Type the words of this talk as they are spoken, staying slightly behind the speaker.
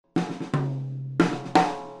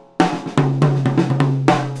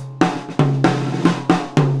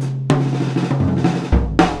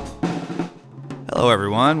Hello,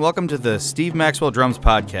 everyone. Welcome to the Steve Maxwell Drums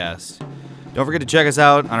podcast. Don't forget to check us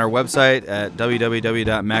out on our website at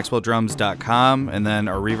www.maxwelldrums.com and then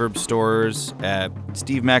our Reverb stores at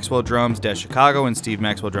Steve Maxwell Drums-Chicago and Steve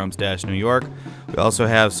Maxwell Drums-New York. We also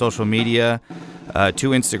have social media, 2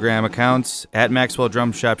 Instagram accounts, at Maxwell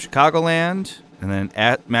Drum Shop Chicagoland and then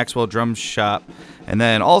at Maxwell Drum Shop. And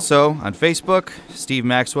then also on Facebook, Steve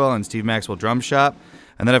Maxwell and Steve Maxwell Drum Shop.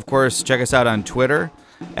 And then, of course, check us out on Twitter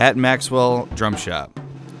at Maxwell Drum Shop.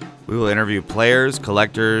 We will interview players,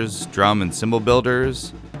 collectors, drum and cymbal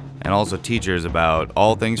builders, and also teachers about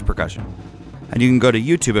all things percussion. And you can go to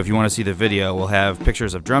YouTube if you want to see the video. We'll have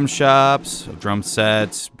pictures of drum shops, of drum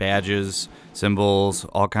sets, badges, cymbals,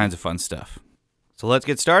 all kinds of fun stuff. So let's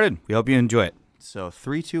get started. We hope you enjoy it. So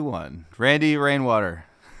 3, 2, 1. Randy Rainwater.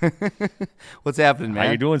 What's happening, man?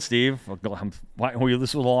 How you doing, Steve? This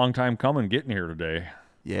was a long time coming getting here today.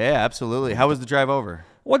 Yeah, absolutely. How was the drive over?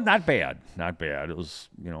 Well, not bad. Not bad. It was,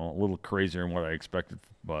 a little crazier than what I expected,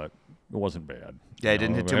 but it wasn't bad. Yeah, I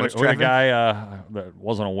didn't hit too much We had traffic? a guy that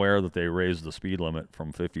wasn't aware that they raised the speed limit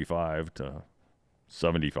from 55 to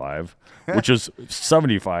 75, which is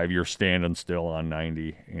 75, you're standing still on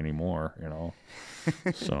 90 anymore,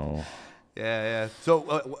 So. Yeah. So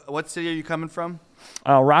what city are you coming from?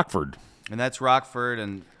 Rockford. And that's Rockford,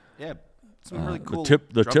 and yeah, some really cool the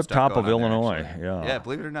drum tip stuff top going of on there, Illinois. actually. Yeah,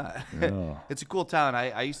 believe it or not. Yeah. It's a cool town.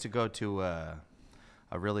 I used to go to a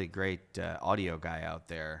really great audio guy out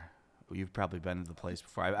there. You've probably been to the place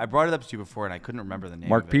before. I brought it up to you before, and I couldn't remember the name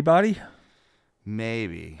Mark of it. Peabody?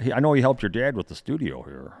 Maybe. I know he helped your dad with the studio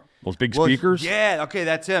here. Those big speakers? Yeah, okay,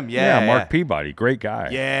 that's him. Yeah, Mark Peabody, great guy.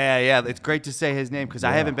 Yeah. It's great to say his name because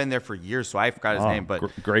I haven't been there for years, so I forgot his name. But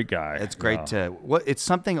great guy. it's great to. It's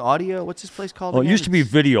something audio. What's this place called? Well, it again? used to be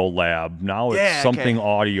Video Lab. Now it's something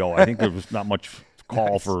audio. I think there was not much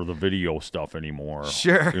call for the video stuff anymore.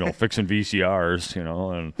 Sure. Fixing VCRs,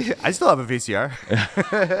 and I still have a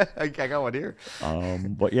VCR. I got one here.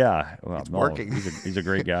 but yeah, It's working. He's a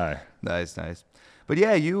great guy. Nice. But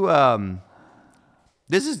yeah, you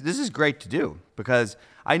this is great to do because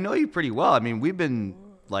I know you pretty well. I mean, we've been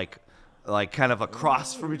like kind of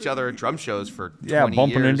across from each other at drum shows for 20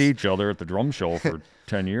 bumping years. into each other at the drum show for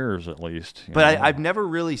 10 years at least. But I've never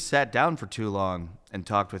really sat down for too long and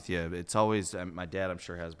talked with you. It's always my dad, I'm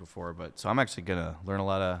sure, has before. But so I'm actually gonna learn a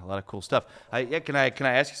lot of cool stuff. Can I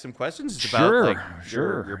ask you some questions about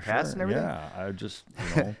your past and everything? Yeah, I just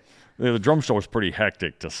the drum show is pretty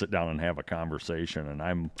hectic to sit down and have a conversation,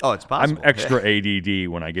 and it's possible. I'm extra ADD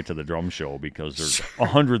when I get to the drum show because there's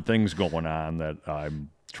 100 things going on that I'm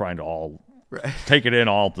trying to all take it in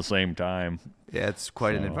all at the same time. Yeah, it's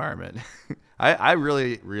quite an environment. I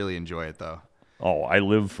really, really enjoy it, though. Oh, I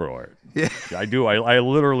live for it. Yeah. I do. I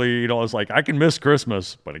literally, it's like I can miss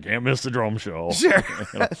Christmas, but I can't miss the drum show. Sure.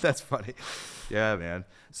 That's funny. Yeah, man.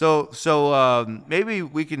 So maybe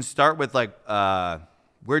we can start with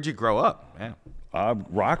where'd you grow up? Man.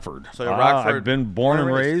 Rockford. So you're Rockford. I've been born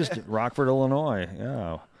and raised in Rockford, Illinois.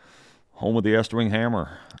 Yeah. Home of the Estwing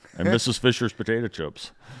Hammer and Mrs. Fisher's potato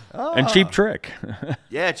chips. And Cheap Trick.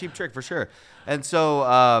 Yeah, Cheap Trick for sure. And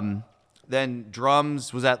so then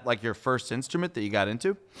drums, was that like your first instrument that you got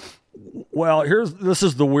into? Well, this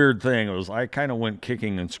is the weird thing. It was I kind of went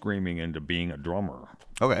kicking and screaming into being a drummer.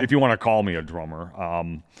 Okay. If you want to call me a drummer.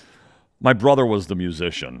 My brother was the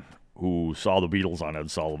musician who saw the Beatles on Ed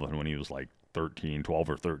Sullivan when he was like 12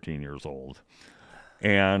 or 13 years old.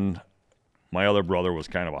 And my other brother was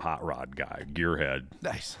kind of a hot rod guy, gearhead.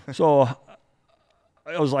 Nice. So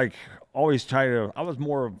I was like always I was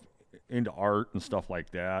more into art and stuff like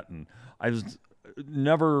that. And I was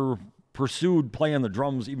never pursued playing the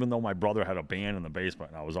drums, even though my brother had a band in the basement.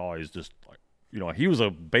 And I was always just like, he was a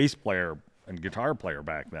bass player and guitar player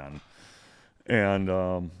back then.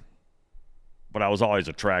 And, but I was always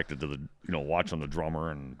attracted to the, watching the drummer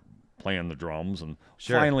and playing the drums. And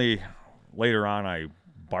finally, later on, I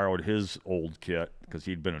borrowed his old kit because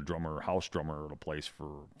he'd been a house drummer at a place for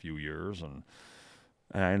a few years. And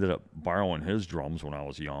I ended up borrowing his drums when I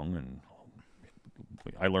was young. And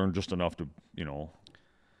I learned just enough to,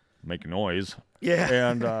 make noise.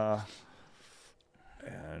 Yeah.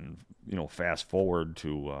 And fast forward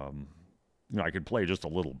to, I could play just a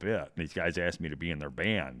little bit. And these guys asked me to be in their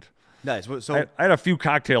band. Nice. So I had a few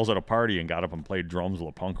cocktails at a party and got up and played drums with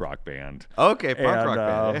a punk rock band. Okay, punk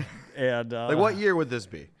rock band. And like what year would this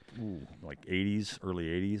be? Like 80s, early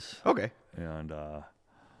 80s. Okay. And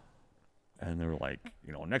they were like,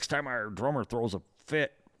 next time our drummer throws a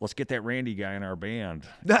fit, let's get that Randy guy in our band.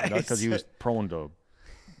 Nice. Because he was prone to,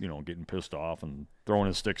 getting pissed off and throwing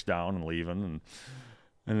his sticks down and leaving.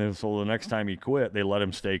 And then so the next time he quit, they let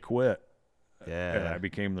him stay quit. Yeah. And I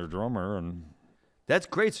became their drummer and That's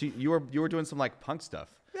great. So you were doing some like punk stuff.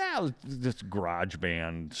 Yeah, it was just garage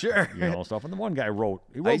band, Sure. Stuff. And the one guy wrote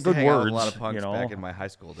I used good to hang words. out with a lot of punks back in my high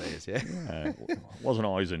school days. Yeah. Wasn't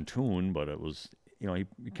always in tune, but it was,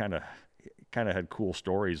 he kind of had cool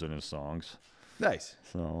stories in his songs. Nice.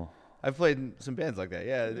 So I've played in some bands like that.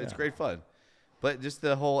 Yeah, it's great fun. But just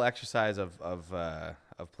the whole exercise of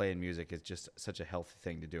playing music is just such a healthy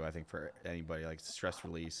thing to do. I think for anybody, like stress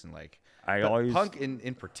release and like punk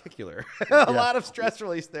in particular, a lot of stress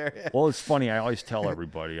release there. Yeah. Well, it's funny. I always tell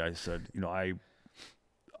everybody. I said, I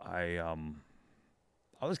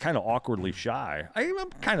was kind of awkwardly shy. I'm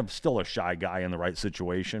kind of still a shy guy in the right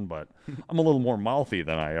situation, but I'm a little more mouthy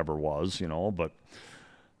than I ever was, But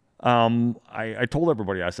I told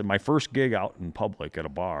everybody, I said, my first gig out in public at a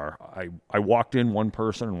bar, I walked in one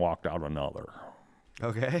person and walked out another.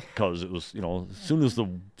 Okay. Because it was, as soon as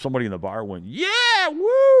somebody in the bar went, yeah,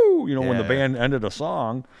 woo, when the band ended a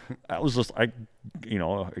song, that was just, it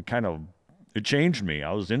changed me.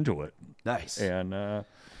 I was into it. Nice. And do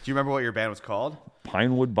you remember what your band was called?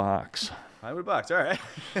 Pinewood Box. Pinewood Box. All right.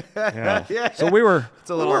 Yeah. So we weren't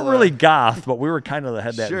really goth, but we were kind of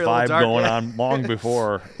had that vibe going on long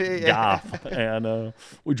before goth. And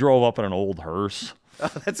we drove up in an old hearse. Oh,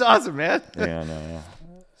 that's awesome, man. And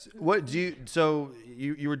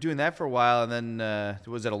you were doing that for a while, and then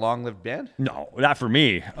was it a long-lived band? No, not for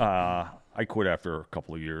me. I quit after a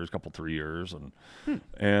couple of years, 3 years, and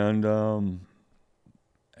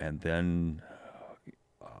then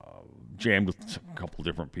jammed with a couple of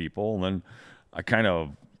different people, and then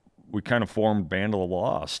we kind of formed Band of the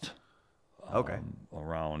Lost. Okay.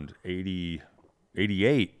 Around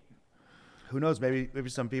 88. Who knows? Maybe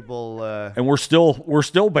some people. And we're still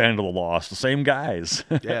Band of the Lost, the same guys.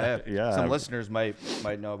 Yeah. Yeah. Some listeners might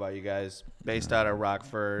know about you guys, based out of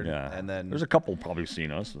Rockford. Yeah. And then there's a couple probably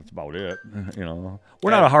seen us. That's about it.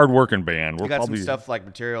 We're not a hard-working band. We got some stuff like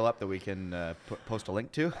material up that we can post a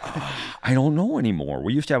link to. I don't know anymore.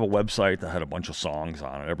 We used to have a website that had a bunch of songs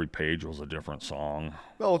on it. Every page was a different song.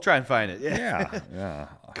 Well, we'll try and find it. Yeah.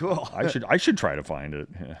 Cool. I should try to find it.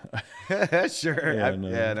 Yeah. Sure. I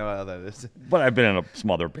know how that is. But I've been in some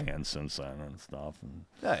other bands since then and stuff.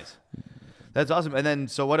 Nice. That's awesome. And then,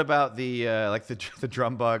 so what about the the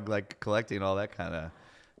drum bug, like collecting and all that kind of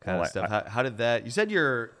stuff? How did that? You said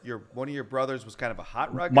your one of your brothers was kind of a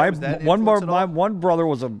hot rod guy. My one brother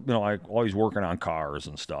was always working on cars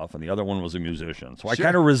and stuff, and the other one was a musician. So I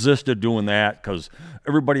kind of resisted doing that because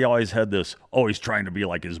everybody always had this. Oh, he's trying to be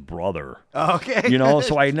like his brother. Okay.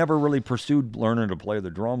 So I never really pursued learning to play the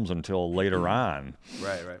drums until later on.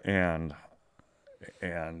 Right.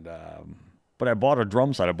 But I bought a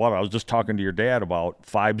drum set. I was just talking to your dad about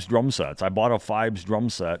Fibes drum sets. I bought a Fibes drum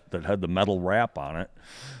set that had the metal wrap on it,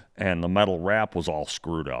 and the metal wrap was all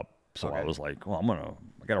screwed up. So I was like, well,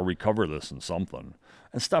 I got to recover this in something.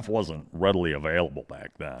 And stuff wasn't readily available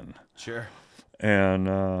back then. Sure. And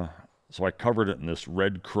so I covered it in this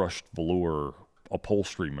red crushed velour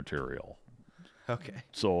upholstery material. Okay.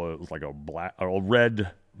 So it was like a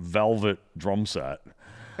red velvet drum set.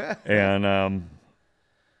 And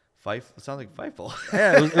Fife. It sounds like Fifel.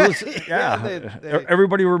 Yeah, it was yeah.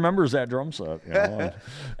 Everybody remembers that drum set,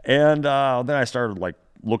 And then I started like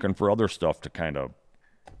looking for other stuff to kind of,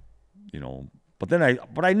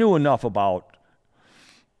 But I knew enough about,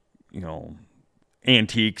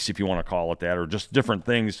 antiques, if you want to call it that, or just different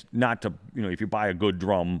things, not to, if you buy a good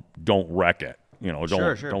drum, don't wreck it.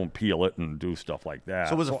 Don't peel it and do stuff like that.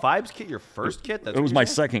 So was a Fibes kit your first kit? It was my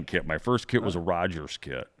second kit. My first kit was a Rogers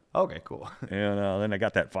kit. Okay, cool. And then I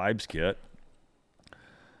got that Fibes kit.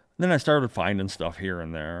 Then I started finding stuff here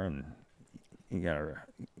and there, and you gotta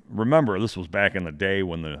remember this was back in the day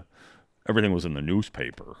when everything was in the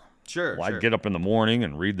newspaper. Sure. Well, I'd get up in the morning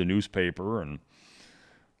and read the newspaper and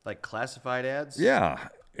like classified ads. Yeah,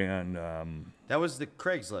 and that was the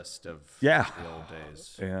Craigslist of the old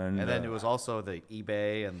days. And then it was also the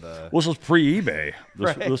eBay and the. This was pre-eBay.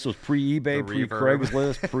 Right. This was pre-eBay,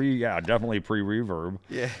 pre-Craigslist, definitely pre-Reverb.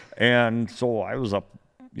 Yeah. And so I was up,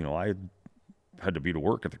 I had to be to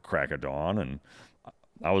work at the crack of dawn, and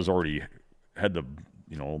I was already had the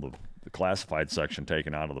classified section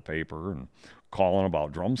taken out of the paper and calling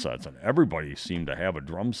about drum sets, and everybody seemed to have a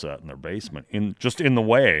drum set in their basement in the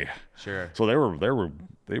way. Sure. So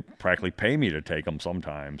they practically pay me to take them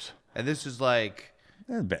sometimes. And this is like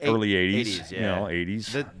early 80s,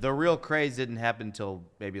 80s. The real craze didn't happen until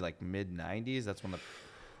maybe like mid 90s. That's when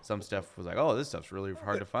some stuff was like, oh, this stuff's really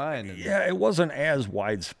hard to find. And it wasn't as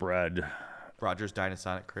widespread. Rogers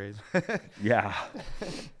Dynasonic craze. Yeah.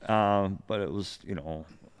 But it was,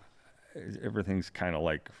 everything's kind of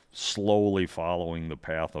like slowly following the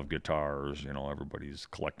path of guitars. Everybody's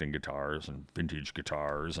collecting guitars and vintage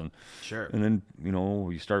guitars, and Sure. and then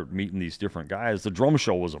you start meeting these different guys. The drum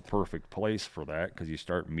show was a perfect place for that because you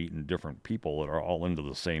start meeting different people that are all into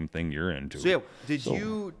the same thing you're into. So yeah,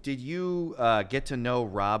 did you get to know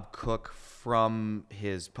Rob Cook from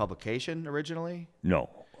his publication originally? No,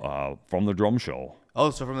 from the drum show. Oh,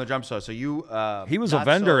 so from the drum show. So you He was a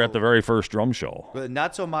vendor at the very first drum show. But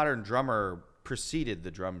Not So Modern Drummer preceded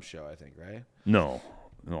the drum show, I think, right? No,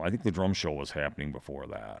 I think the drum show was happening before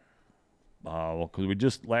that.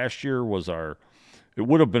 Because last year was it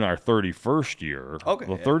would have been our 31st year. Okay.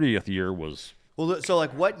 The 30th year was. Well, so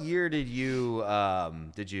like, what year did you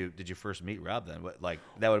first meet Rob then? That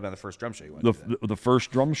would have been the first drum show you went to. The first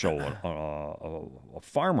drum show. A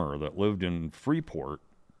farmer that lived in Freeport.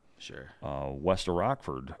 Sure. West of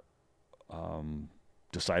Rockford,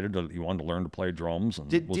 decided that he wanted to learn to play drums. And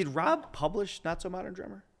did Rob publish Not So Modern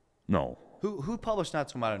Drummer? No. Who published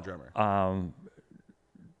Not So Modern Drummer?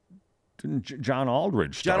 Didn't John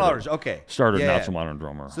Aldridge? John Aldridge. Okay. Started Yeah. Not So Modern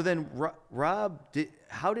Drummer. So then, Rob,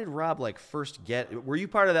 how did Rob first get? Were you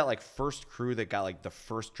part of that first crew that got the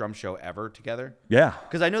first drum show ever together? Yeah.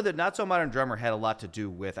 Because I know that Not So Modern Drummer had a lot to do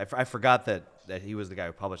with. I forgot that he was the guy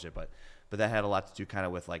who published it, but that had a lot to do kind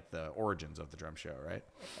of with the origins of the drum show, right?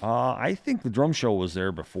 I think the drum show was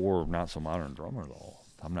there before Not So Modern Drummer, though.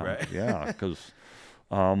 I'm not. Right. Yeah, because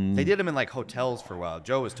they did them in hotels for a while.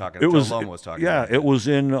 Joe was talking. Joe Loma was talking. Yeah, about it was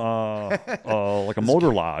in like a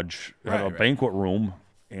motor lodge, had a Right. banquet room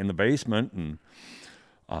in the basement,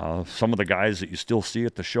 and some of the guys that you still see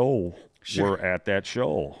at the show were at that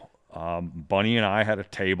show. Bunny and I had a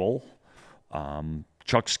table.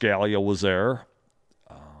 Chuck Scalia was there.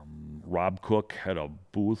 Rob Cook had a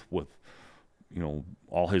booth with,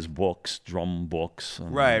 all his books, drum books,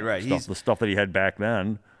 and Right. the stuff that he had back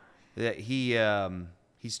then. Yeah,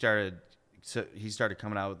 he started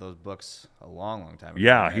coming out with those books a long time ago.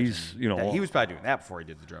 Yeah, I imagine. he's he was probably doing that before he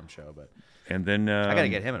did the drum show, but And then I got to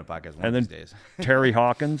get him in a podcast one and of then these days. Terry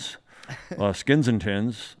Hawkins, Skins and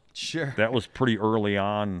Tins. Sure. That was pretty early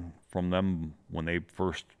on from them when they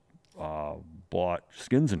first bought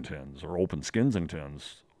Skins and Tins or opened Skins and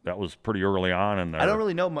Tins. That was pretty early on in there. I don't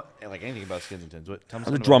really know anything about Skins and Tins. Tell me The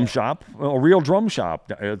something drum about shop, a real drum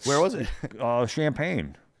shop. Where was it?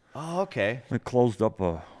 Champaign. that. Oh, okay. It closed up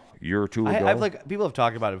a year or two ago. I've people have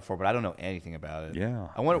talked about it before, but I don't know anything about it. Yeah.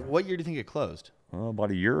 I wonder what year do you think it closed?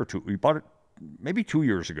 About a year or two. We bought it maybe 2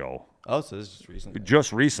 years ago. Oh, so this is just recently.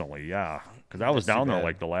 Just recently, yeah. Because I was That's too down there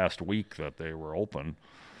bad. the last week that they were open,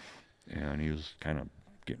 and he was kind of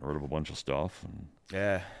getting rid of a bunch of stuff. And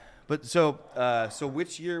Yeah. But so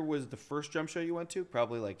which year was the first drum show you went to?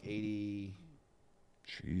 Probably 80.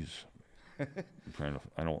 jeez, I'm trying to.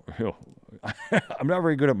 I don't. I'm not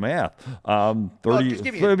very good at math. 30. just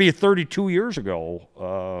give me Maybe 32 years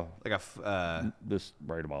ago. This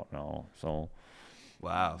right about now. So.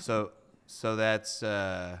 Wow. So that's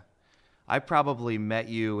I probably met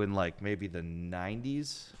you in maybe the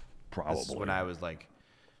 90s. Probably. This is when I was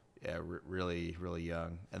really really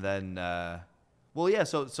young. And then well, yeah,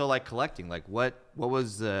 so collecting, what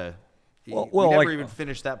was the we never even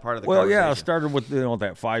finished that part of the conversation. Yeah, I started with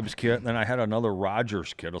that Fibes kit, and then I had another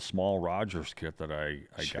Rogers kit, a small Rogers kit that I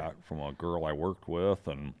got from a girl I worked with,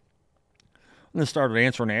 and then started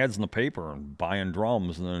answering ads in the paper and buying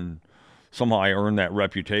drums, and then somehow I earned that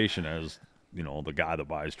reputation as the guy that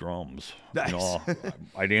buys drums. Nice.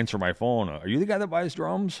 I'd answer my phone. Are you the guy that buys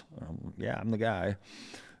drums? Yeah, I'm the guy.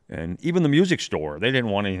 And even the music store, they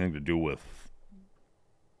didn't want anything to do with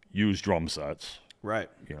used drum sets. Right.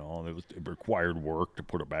 It required work to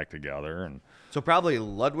put it back together, and So probably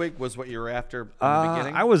Ludwig was what you were after in the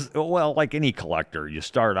beginning? I was like any collector. You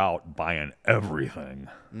start out buying everything.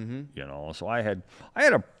 Mm-hmm. So I had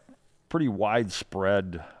a pretty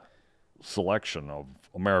widespread selection of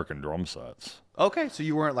American drum sets. Okay, so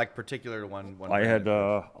you weren't particular to one I had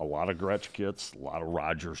brand. a lot of Gretsch kits, a lot of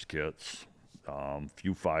Rogers kits,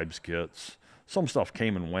 few Fibes kits. Some stuff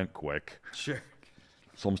came and went quick. Sure.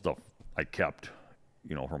 Some stuff I kept,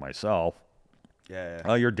 for myself.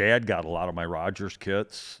 Yeah. Your dad got a lot of my Rogers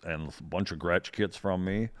kits and a bunch of Gretsch kits from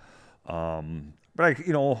me. But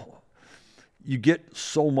you get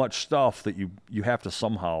so much stuff that you have to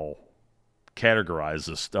somehow categorize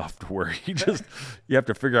this stuff to where you have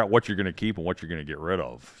to figure out what you're going to keep and what you're going to get rid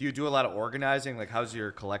of. Do you do a lot of organizing? How's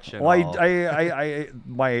your collection? Well,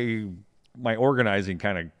 my organizing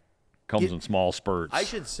kind of comes in small spurts. I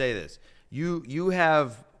should say this. You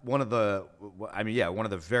have one of the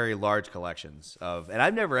very large collections of, and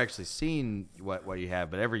I've never actually seen what you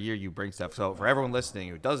have, but every year you bring stuff. So for everyone listening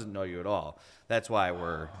who doesn't know you at all, that's why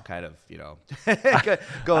we're kind of,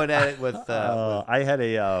 going at it with. I had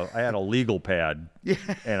a legal pad,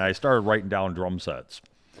 and I started writing down drum sets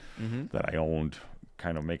that I owned,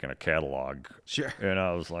 kind of making a catalog. Sure. And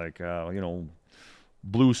I was like,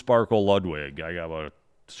 Blue Sparkle Ludwig. I got a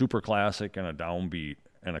super classic and a downbeat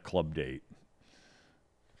and a club date.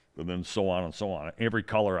 And then so on and so on. Every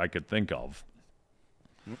color I could think of.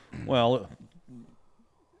 Well,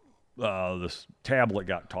 this tablet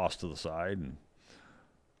got tossed to the side, and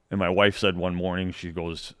my wife said one morning, she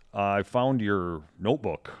goes, I found your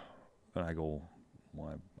notebook. And I go,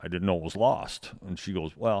 well, I didn't know it was lost. And she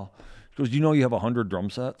goes, do you have 100 drum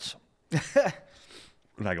sets?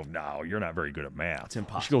 And I go, no, you're not very good at math. It's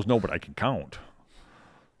impossible. She goes, no, but I can count.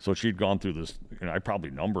 So she'd gone through this, I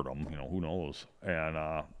probably numbered them, who knows.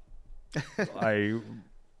 And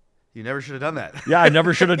you never should have done that. Yeah, I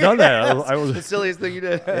never should have done that. I was the silliest thing you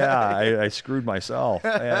did. Yeah, I screwed myself.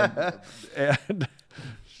 And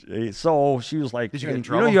so she was like, did you get in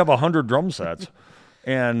trouble? You have 100 drum sets.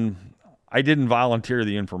 And I didn't volunteer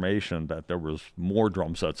the information that there was more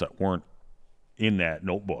drum sets that weren't in that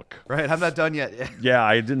notebook. Right, I'm not done yet. Yeah,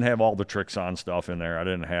 I didn't have all the tricks on stuff in there. I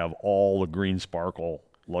didn't have all the Green Sparkle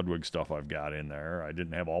Ludwig stuff I've got in there. I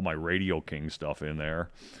didn't have all my Radio King stuff in there.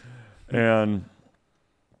 And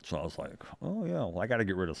so I was like, oh, yeah, well, I got to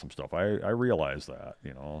get rid of some stuff. I realized that,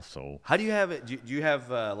 so. How do you have it? Do you have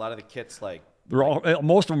a lot of the kits like?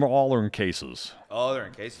 Most of them are all in cases. Oh, they're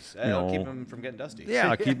in cases. That'll keep them from getting dusty.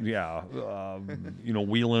 Yeah,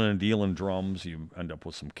 wheeling and dealing drums, you end up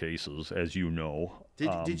with some cases, as you know.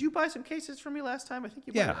 Did you buy some cases from me last time? I think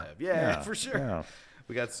you might have. Yeah, for sure. Yeah.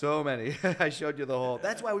 We got so many. I showed you the whole.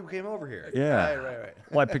 That's why we came over here. Yeah. Right.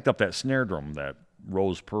 Well, I picked up that snare drum, that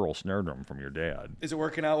Rose Pearl snare drum from your dad. Is it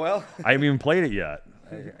working out well? I haven't even played it yet.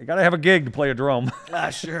 I got to have a gig to play a drum.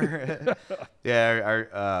 Sure.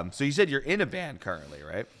 Yeah. So you said you're in a band currently,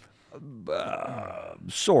 right?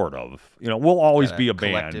 Sort of. We'll always be a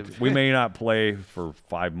collective band. We may not play for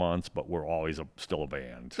 5 months, but we're always still a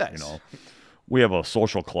band. Nice. We have a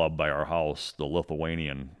social club by our house, the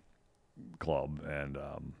Lithuanian Club, and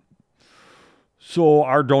so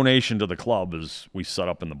our donation to the club is we set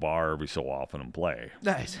up in the bar every so often and play.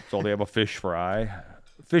 Nice. So they have a fish fry.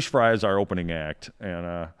 Fish fry is our opening act,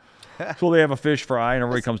 and so they have a fish fry, and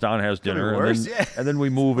everybody comes down and has dinner, and then we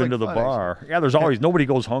move into the bar. Actually. Yeah, there's always nobody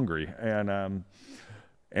goes hungry, and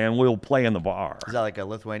we'll play in the bar. Is that like a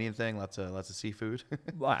Lithuanian thing? Lots of seafood.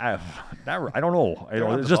 I don't know.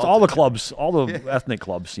 It's just all the clubs, all the ethnic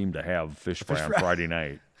clubs seem to have fish fry on Friday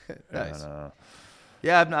night. Nice. And,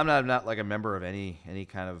 yeah, I'm not like a member of any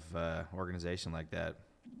kind of organization like that.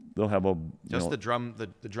 They'll have the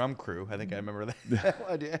drum crew. I think I remember that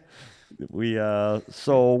idea.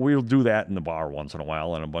 So we'll do that in the bar once in a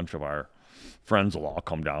while, and a bunch of our friends will all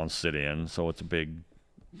come down, sit in. So it's a big,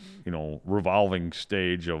 revolving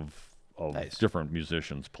stage of nice. Different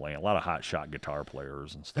musicians playing. A lot of hot shot guitar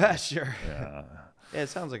players and stuff. Sure. Yeah. Yeah, it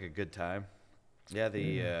sounds like a good time.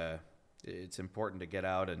 Yeah, it's important to get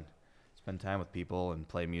out and spend time with people and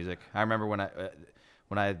play music. I remember when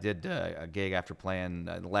I did a gig after playing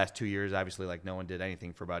the last 2 years, obviously, like no one did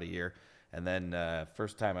anything for about a year. And then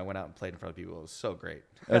first time I went out and played in front of people, it was so great.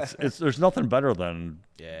 There's nothing better than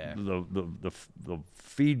the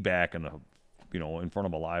feedback and in front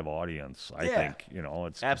of a live audience. I think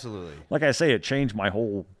it's absolutely, like I say, it changed my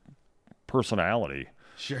whole personality.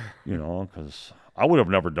 Sure. Because I would have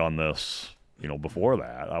never done this. Before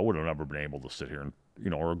that, I would have never been able to sit here and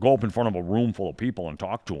or go up in front of a room full of people and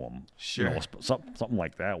talk to them. Sure. Something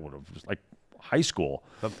like that would have just like high school.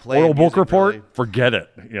 Oral book report, really... forget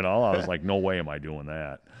it. I was like, no way am I doing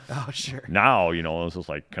that. Oh, sure. Now, it's just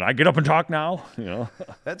like, can I get up and talk now?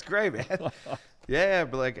 That's great, man. Yeah,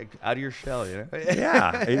 but like out of your shell,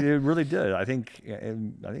 Yeah, it really did. I think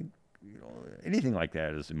anything like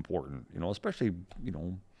that is important. Especially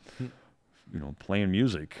playing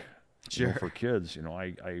music. Sure. For kids,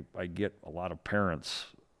 I get a lot of parents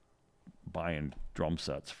buying drum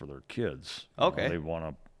sets for their kids. Okay. They want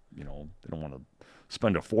to, they don't want to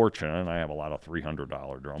spend a fortune, and I have a lot of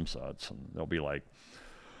 $300 drum sets, and they'll be like,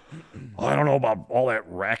 I don't know about all that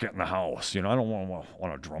racket in the house. I don't want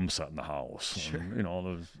a drum set in the house. Sure.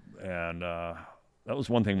 And that was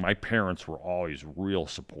one thing. My parents were always real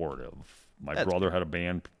supportive. My brother had a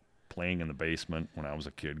band playing in the basement when I was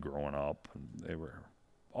a kid growing up, and they were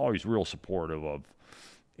always real supportive of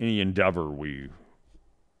any endeavor we,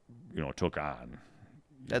 took on.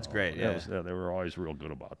 That's great. Yeah. They were always real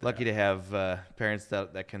good about that. Lucky to have parents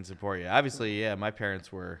that can support you. Obviously, yeah, my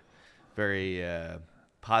parents were very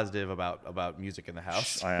positive about music in the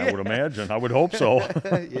house. I would imagine. I would hope so.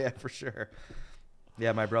 Yeah, for sure.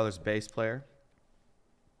 Yeah, my brother's a bass player,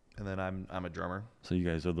 and then I'm a drummer. So you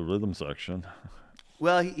guys are the rhythm section.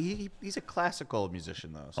 Well, he's a classical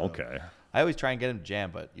musician though. So Okay. I always try and get him to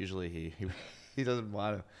jam, but usually he doesn't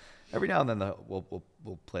want to. Every now and then we'll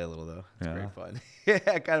play a little though. It's great fun. Yeah,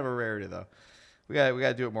 kind of a rarity though. We got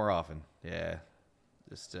to do it more often. Yeah,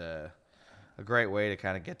 just a great way to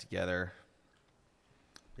kind of get together.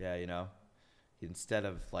 Yeah, instead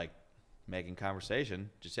of like making conversation,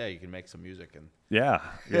 just you can make some music and. Yeah.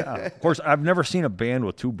 Of course, I've never seen a band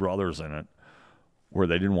with two brothers in it where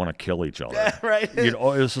they didn't want to kill each other. Right. It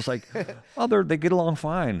was just like, they get along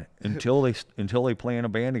fine until they play in a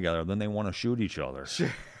band together. Then they want to shoot each other. Sure.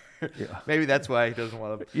 Yeah. Maybe that's why he doesn't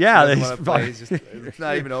want to. Yeah, he doesn't want to play. It's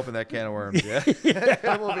not even open that can of worms.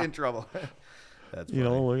 Yeah, we'll be in trouble. That's funny.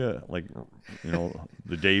 Look at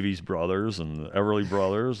the Davies brothers and the Everly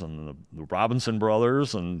brothers and the Robinson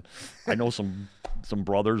brothers, and I know some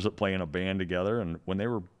brothers that play in a band together. And when they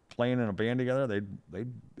were playing in a band together, they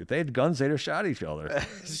if they had guns, they'd have shot each other.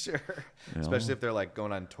 Sure. Especially if they're like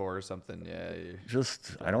going on tour or something. Yeah.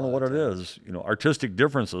 I don't know what it is. Artistic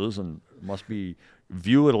differences, and must be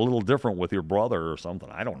view it a little different with your brother or something.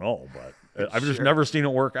 I don't know, but I've just never seen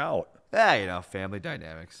it work out. Family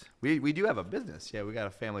dynamics. We do have a business. Yeah, we got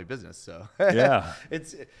a family business. So yeah,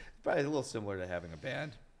 it's probably a little similar to having a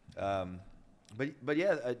band. But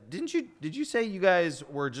yeah, did you say you guys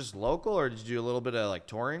were just local, or did you do a little bit of like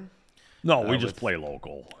touring? No, we just play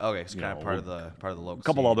local. Okay, it's kind of part of the local. A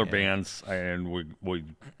couple scene, other bands, and we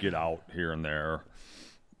get out here and there.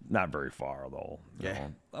 Not very far though.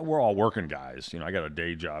 We're all working guys. I got a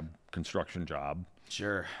day job, construction job.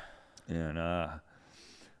 Sure. And I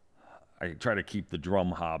try to keep the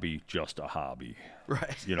drum hobby just a hobby.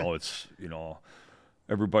 Right. It's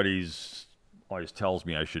everybody's always tells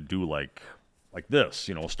me I should do like this,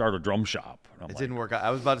 start a drum shop. It didn't work out.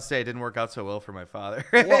 I was about to say it didn't work out so well for my father.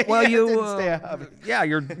 Well, it didn't stay a hobby. Yeah,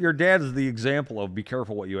 your dad is the example of be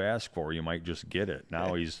careful what you ask for. You might just get it.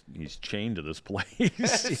 Now he's chained to this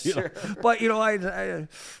place. Sure. But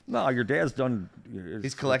no, your dad's done.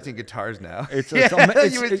 He's collecting guitars now. Your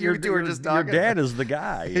dad is the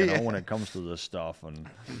guy, when it comes to this stuff,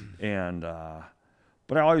 and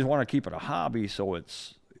but I always want to keep it a hobby, so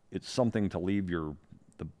it's something to leave the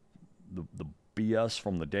BS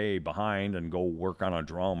from the day behind and go work on a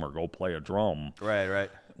drum or go play a drum. Right.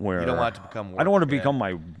 Where you don't want it to become work. I don't want to become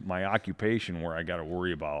my occupation where I got to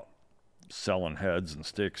worry about selling heads and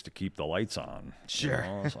sticks to keep the lights on. Sure.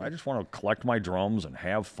 So I just want to collect my drums and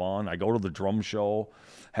have fun. I go to the drum show,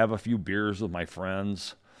 have a few beers with my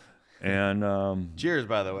friends, and cheers,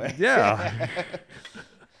 by the way. Yeah.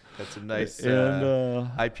 That's a nice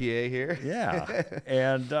IPA here. Yeah,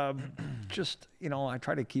 and just I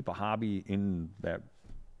try to keep a hobby in that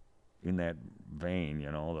vein,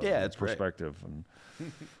 it's perspective,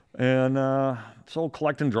 and so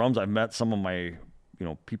collecting drums. I've met some of my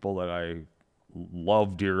people that I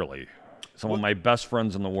love dearly. Some of my best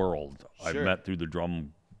friends in the world I've met through the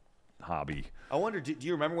drum hobby. I wonder, do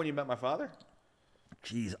you remember when you met my father?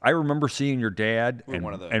 Jeez, I remember seeing your dad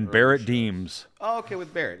and Barrett Deems. Oh, okay,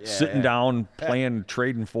 with Barrett. Sitting down, playing,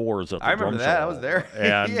 trading fours at the drum show. I remember that. I was there.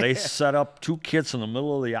 And they set up two kits in the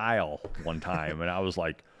middle of the aisle one time, and I was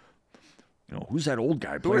like, who's that old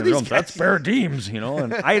guy playing the drums? That's Barrett Deems,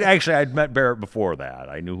 And I'd met Barrett before that.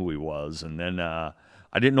 I knew who he was, and then I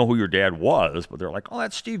didn't know who your dad was, but they're like, oh,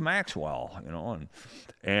 that's Steve Maxwell, and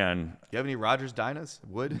you have any Rogers Dynas?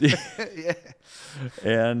 Wood? Yeah.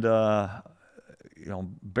 And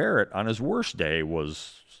Barrett on his worst day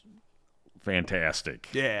was fantastic.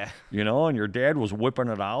 Yeah. And your dad was whipping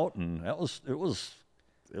it out, and it was.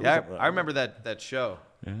 I remember that show.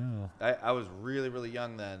 Yeah. I was really, really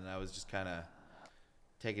young then, and I was just kind of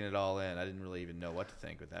taking it all in. I didn't really even know what to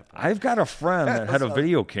think at that point. I've got a friend that had a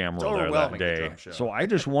video camera there that day, the so I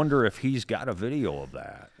just wonder if he's got a video of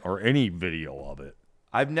that or any video of it.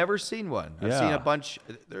 I've never seen one. I've seen a bunch.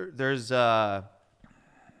 There's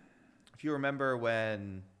if you remember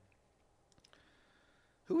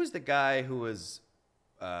who was the guy who was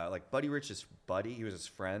like Buddy Rich's buddy? He was his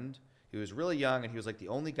friend. He was really young, and he was like the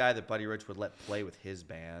only guy that Buddy Rich would let play with his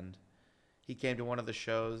band. He came to one of the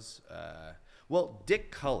shows.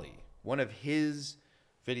 Dick Cully, one of his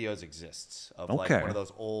videos exists of like one of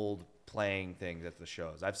those old playing things at the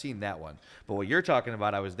shows. I've seen that one. But what you're talking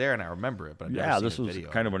about, I was there and I remember it. But I've never seen this was video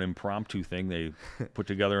kind of an impromptu thing they put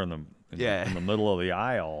together in the middle of the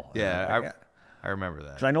aisle. Yeah, I remember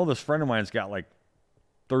that. 'Cause I know this friend of mine's got like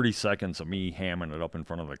 30 seconds of me hamming it up in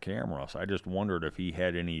front of the camera. So I just wondered if he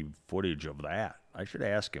had any footage of that. I should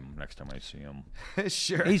ask him next time I see him.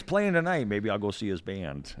 Sure. He's playing tonight. Maybe I'll go see his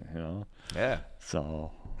band. Yeah.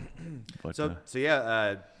 So, but,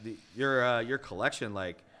 your collection,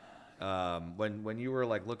 like, when you were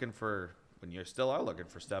like looking for, when you still are looking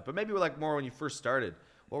for stuff, but maybe like more when you first started,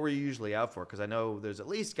 what were you usually out for? Because I know there's at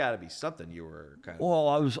least got to be something you were kind of. Well,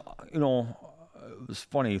 I was, it was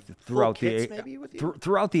funny throughout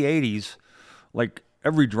throughout the 80s, like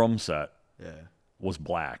every drum set was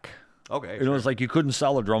black. Okay. It was like you couldn't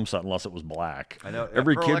sell a drum set unless it was black. I know.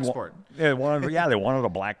 Every Pearl kid Export. they wanted a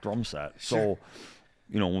black drum set. So,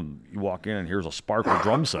 when you walk in and here's a sparkle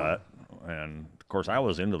drum set, and of course I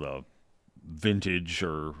was into the vintage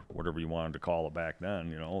or whatever you wanted to call it back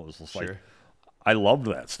then. It was just like I loved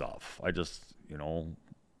that stuff. I just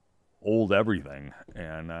old everything,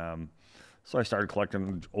 and so I started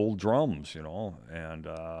collecting old drums, and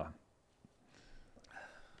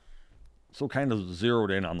so kind of zeroed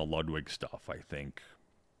in on the Ludwig stuff, I think.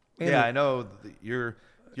 And I know you're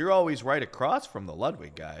always right across from the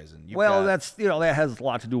Ludwig guys, and that's that has a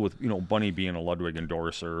lot to do with Bunny being a Ludwig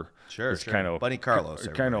endorser. Sure. Kind of Bunny Carlos.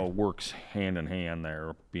 It kind of works hand in hand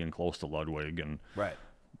there, being close to Ludwig and right.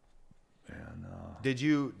 And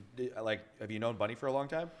have you known Bunny for a long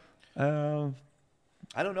time?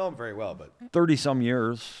 I don't know him very well, but 30-some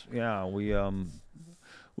years. Yeah,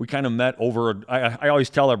 we kind of met over. I always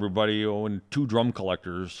tell everybody when two drum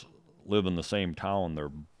collectors live in the same town, they're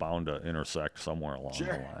bound to intersect somewhere along the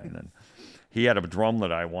line. And he had a drum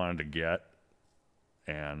that I wanted to get,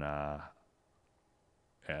 and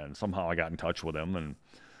somehow I got in touch with him, and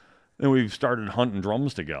then we started hunting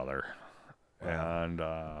drums together.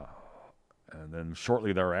 Wow. And then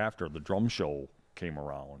shortly thereafter, the drum show came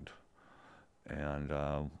around. And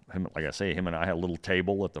him and I had a little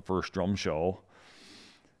table at the first drum show.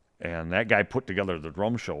 And that guy put together the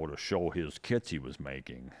drum show to show his kits he was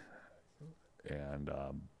making. And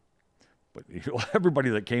but everybody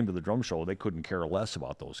that came to the drum show, they couldn't care less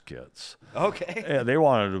about those kits. Okay. Yeah, they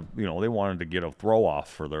wanted to get a throw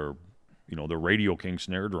off for their their Radio King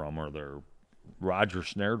snare drum or their Roger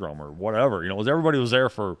snare drum or whatever. Everybody was there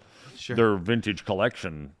for their vintage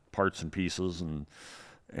collection parts and pieces,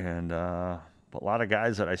 and a lot of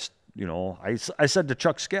guys that I said to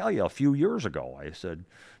Chuck Scalia a few years ago, I said,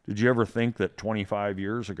 did you ever think that 25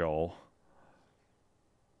 years ago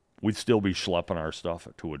we'd still be schlepping our stuff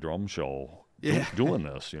to a drum show doing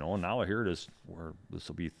this, and now here it is, where this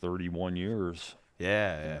will be 31 years.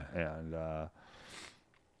 Yeah. And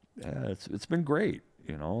it's been great,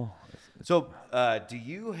 So, do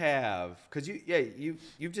you have? Because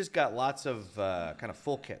you've just got lots of kind of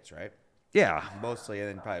full kits, right? Yeah, mostly, and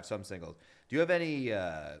then probably have some singles. Do you have any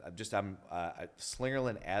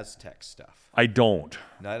Slingerland Aztec stuff? I don't.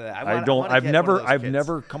 I don't. I've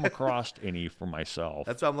never come across any for myself.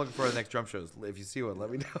 That's what I'm looking for the next drum shows. If you see one,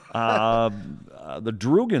 let me know. The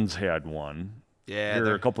Drugans had one. Yeah,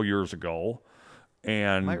 here a couple years ago.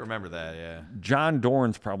 And I might remember that, yeah. John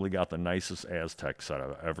Dorn's probably got the nicest Aztec set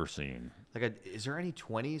I've ever seen. Is there any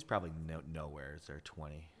 20s? Probably nowhere. Is there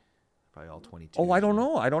 20? Probably all 22. Oh, I don't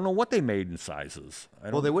know. I don't know what they made in sizes.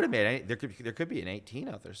 Well, they would have made there could be an 18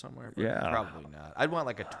 out there somewhere. But yeah, probably not. I'd want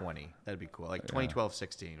like a 20. That'd be cool. Like 2012,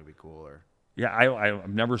 16 would be cool. Or yeah,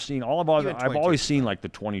 I've never seen all about it. I've always seen like the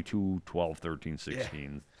 22, 12, 13,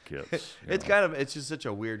 16 kits. It's just such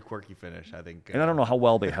a weird, quirky finich, I think. And I don't know how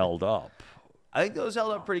well they held up. I think those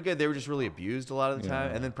held up pretty good. They were just really abused a lot of the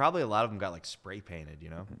time, and then probably a lot of them got like spray painted,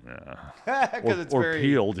 Yeah. Because or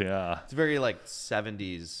peeled, yeah. It's very like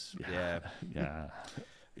 70s, yeah.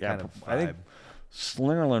 Kind of I think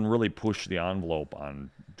Slingerland really pushed the envelope on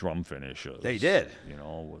drum finishes. They did.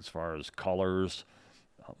 As far as colors,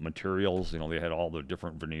 materials. They had all the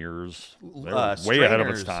different veneers. They were way ahead of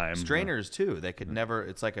its time. Strainers too. They could never.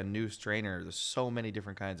 It's like a new strainer. There's so many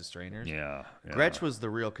different kinds of strainers. Yeah. Gretsch was the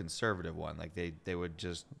real conservative one. Like they would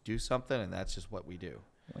just do something, and that's just what we do.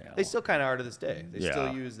 Well, they still kind of are to this day. They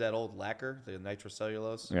still use that old lacquer, the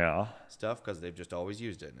nitrocellulose stuff, because they've just always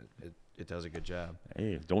used it, and it does a good job.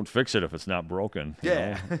 Hey, don't fix it if it's not broken.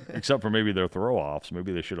 Yeah. Except for maybe their throw-offs.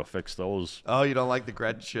 Maybe they should have fixed those. Oh, you don't like the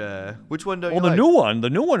Gretsch? Which one don't you like? Well, the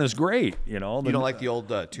new one is great. You don't like the old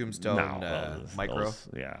Tombstone Micro?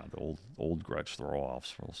 The old Gretsch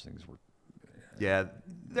throw-offs. Those things were. Yeah,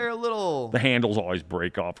 they're a little. The handles always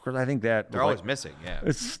break off because I think that they're always missing. Yeah,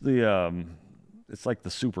 it's the it's like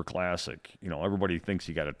the super classic. Everybody thinks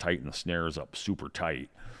you got to tighten the snares up super tight.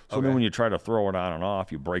 So then when you try to throw it on and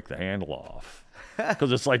off, you break the handle off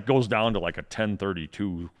because it's like goes down to like a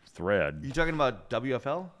 1032 thread. You talking about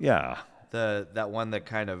WFL? Yeah. That one that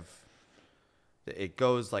kind of it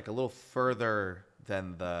goes like a little further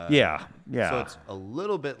than the. Yeah. So it's a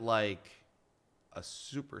little bit like a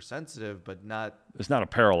super sensitive, but not. It's not a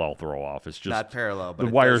parallel throw off. It's just not parallel. But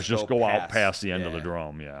the wires just go out past the end of the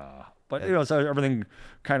drum. Yeah. But so everything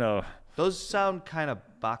kind of. Those sound kind of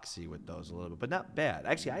boxy with those a little bit, but not bad.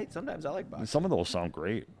 Actually, sometimes I like boxy. Some of those sound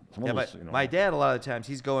great. My dad, a lot of the times,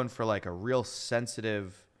 he's going for like a real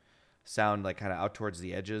sensitive sound, like kind of out towards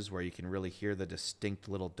the edges where you can really hear the distinct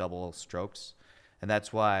little double strokes. And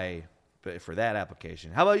that's why, but for that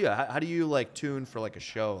application. How about you? How do you like tune for like a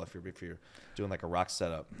show if you're doing like a rock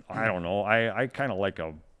setup? I don't know. I kind of like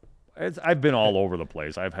I've been all over the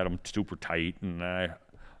place. I've had them super tight, and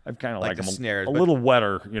I've kind of like them snares, a little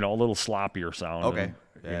wetter, a little sloppier sound. Okay.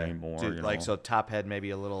 Anymore. Like so, top head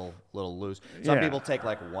maybe a little loose. Some people take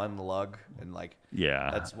like one lug and like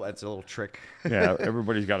that's a little trick. Yeah,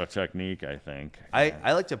 everybody's got a technique, I think.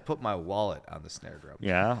 I like to put my wallet on the snare drum.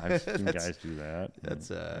 Yeah, I've seen guys do that.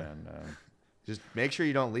 That's just make sure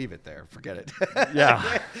you don't leave it there. Forget it.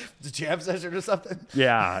 Yeah, the jam session or something.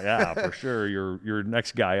 Yeah, for sure. Your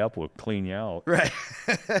next guy up will clean you out. Right.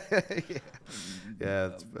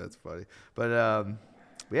 Yeah, that's funny. But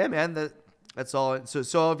yeah, man, that's all.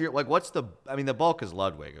 So of your like, what's the bulk is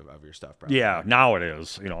Ludwig of your stuff, probably. Yeah, now it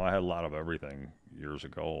is. I had a lot of everything years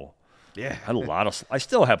ago. Yeah, I had I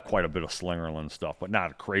still have quite a bit of Slingerland stuff, but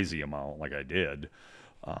not a crazy amount like I did.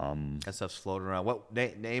 That stuff's floating around. What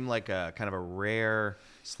name like a kind of a rare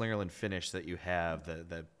Slingerland finish that you have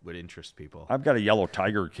that would interest people? I've got a Yellow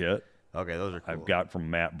Tiger kit. Okay, those are cool. I've got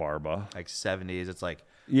from Matt Barba. Like 70s. It's like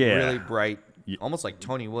really bright, almost like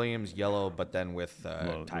Tony Williams yellow, but then with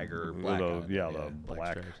tiger black. The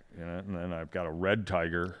black in it. And then I've got a Red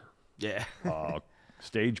Tiger. Yeah.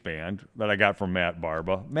 Stage band that I got from Matt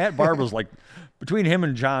Barba. Matt Barba's like, between him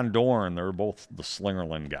and John Dorn, they're both the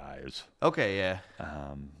Slingerland guys. Okay, yeah.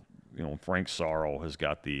 Frank Sorrow has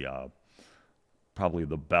got the probably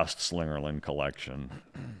the best Slingerland collection,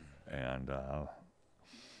 and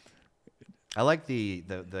I like the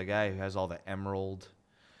guy who has all the emerald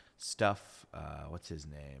stuff. What's his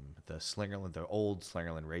name? The old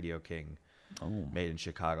Slingerland Radio King, made in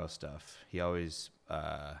Chicago stuff. He always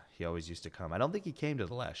used to come. I don't think he came to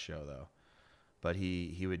the last show though, but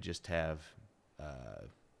he would just have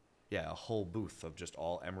a whole booth of just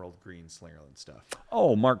all emerald green Slingerland stuff.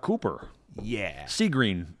 Oh, Mark Cooper. Yeah. Sea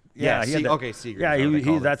green. Yeah, sea green.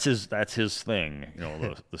 Yeah, that's his thing.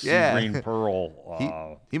 The sea green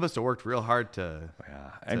pearl. He must have worked real hard to. Yeah,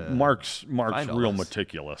 and Mark's real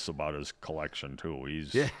meticulous about his collection too.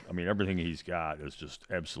 Everything he's got is just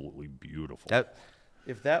absolutely beautiful.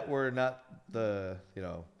 If that were not but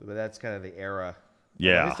that's kind of the era.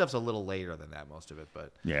 Yeah, this stuff's a little later than that, most of it,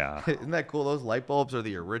 but yeah, isn't that cool? Those light bulbs are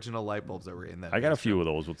the original light bulbs that were in that. I got a few of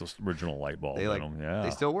those with the original light bulb in them. Yeah, they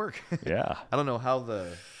still work. Yeah, I don't know how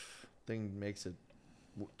the thing makes it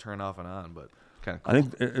turn off and on, but kind of cool. I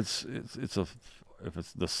think if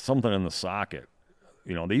it's something in the socket.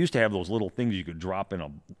 They used to have those little things you could drop in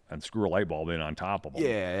and screw a light bulb in on top of them.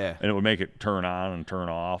 Yeah. And it would make it turn on and turn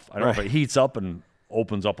off. I don't know if it heats up and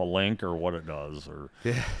opens up a link or what it does.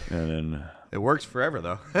 And then it works forever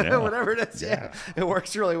though. Yeah. Whatever it is. Yeah. It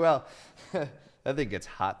works really well. That thing gets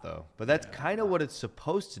hot though. But that's kind of what it's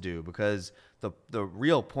supposed to do, because the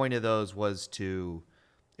real point of those was to,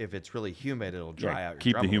 if it's really humid, it'll dry out your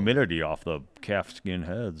keep drum the humidity off the calf skin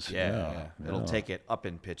heads. Yeah. It'll take it up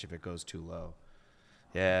in pitch if it goes too low.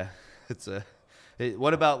 Yeah,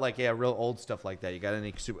 what about real old stuff like that? You got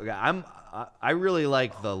any super? I really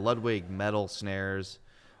like the Ludwig metal snares.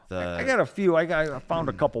 I got a few. I found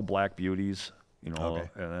a couple Black Beauties. Okay.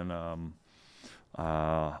 And then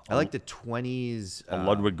I like the 20s. A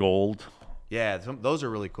Ludwig Gold. Yeah, those are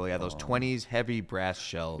really cool. Yeah, those 20s heavy brass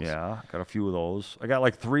shells. Yeah, got a few of those. I got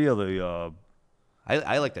like 3 of the.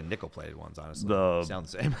 I like the nickel-plated ones, honestly. Sound the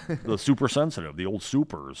same. The super sensitive, the old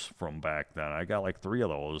supers from back then. I got like 3 of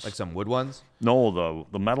those. Like some wood ones? No,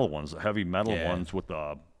 the metal ones, the heavy metal ones with the.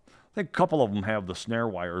 I think a couple of them have the snare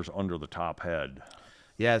wires under the top head.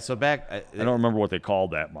 Yeah, so back. I don't remember what they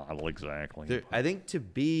called that model exactly. I think to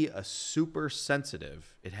be a super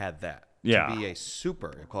sensitive, it had that. Yeah. To be a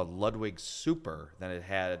super, called Ludwig Super, then it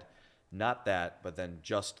had not that, but then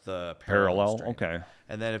just the parallel strain. Okay.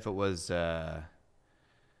 And then if it was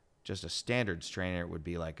just a standard strainer, it would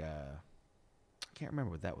be like I can't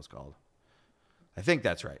remember what that was called. I think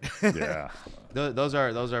that's right. Yeah. Those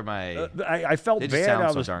are my. I felt just bad. sound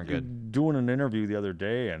I so was darn good. doing an interview the other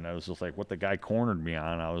day, and I was just like, what the guy cornered me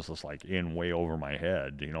on, I was just like in way over my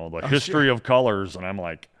head. The history of colors, and I'm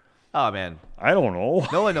like, oh man, I don't know.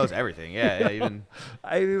 No one knows everything. Yeah. Even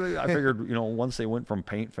I figured, once they went from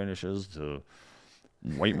paint finishes to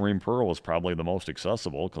White Marine Pearl was probably the most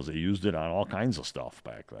accessible because they used it on all kinds of stuff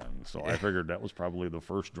back then. So I figured that was probably the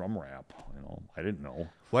first drum wrap. I didn't know.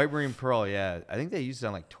 White Marine Pearl, yeah. I think they used it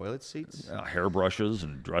on like toilet seats. Hairbrushes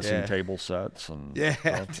and dressing table sets and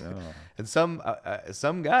stuff. Yeah. And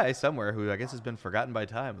some guy somewhere who I guess has been forgotten by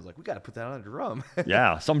time was like, we got to put that on a drum.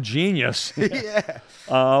 Yeah, some genius. Yeah.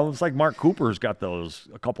 It's like Mark Cooper's got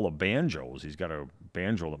a couple of banjos. He's got a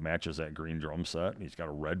banjo that matches that green drum set. And he's got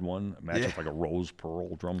a red one that matches like a rose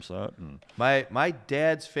pearl drum set. And my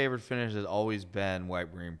dad's favorite finish has always been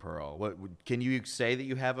White Marine Pearl. What can you say that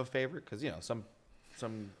you have a favorite? Because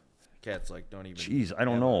some cats like don't even. Jeez, I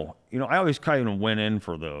don't know. I always kind of went in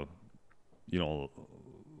for the,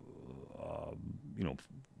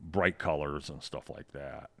 bright colors and stuff like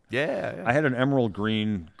that. Yeah. I had an emerald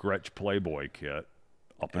green Gretsch Playboy kit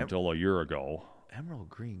up until a year ago. Emerald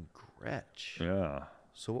green Gretsch. Yeah.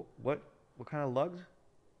 So what kind of lugs?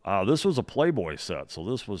 This was a Playboy set, so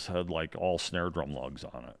this had like all snare drum lugs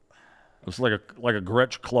on it. It was like a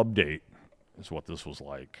Gretsch Club Date is what this was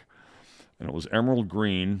like, and it was emerald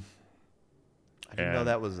green. I didn't know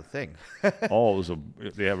that was a thing. Oh, it was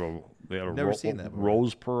they had a Never seen that before.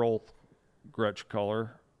 Rose pearl Gretsch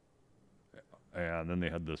color, and then they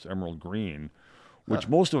had this emerald green, which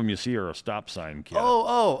most of them you see are a stop sign kit.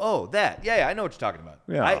 Oh, that. Yeah, I know what you're talking about.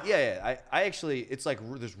 Yeah. I actually, it's like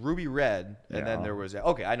there's ruby red, and then there was,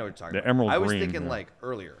 okay, I know what you're talking about. Emerald green. I was thinking like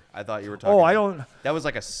earlier. I thought you were talking. Oh, I don't. That was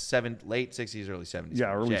like a late 60s, early 70s.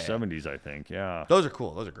 Yeah, early 70s, I think. Yeah. Those are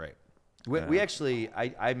cool. Those are great. We actually,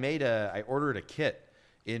 I ordered a kit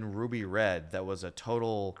in ruby red that was a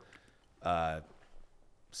total, it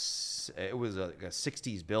was a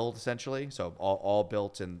 60s build essentially. So all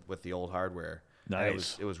built in with the old hardware.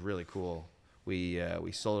 Nice. It was really cool. We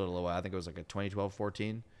sold it a little while. I think it was like a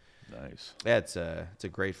 2012-14. Nice. Yeah, it's a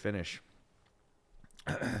great finish.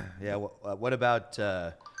 Yeah. What about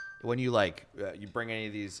when you you bring any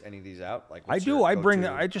of these out? Like I do. I bring.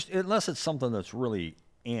 I just unless it's something that's really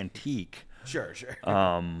antique. Sure.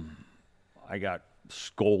 I got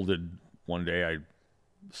scolded one day. I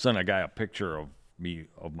sent a guy a picture of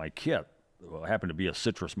my kit. It happened to be a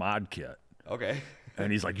Citrus Mod kit. Okay.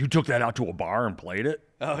 And he's like, "You took that out to a bar and played it?"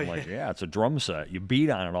 Oh, I'm like, "Yeah, it's a drum set. You beat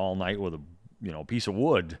on it all night with a piece of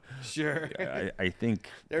wood." Sure. I think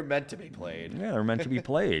they're meant to be played. Yeah, they're meant to be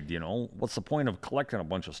played. What's the point of collecting a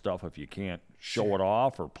bunch of stuff if you can't show it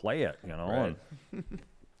off or play it? Right.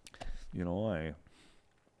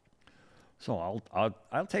 So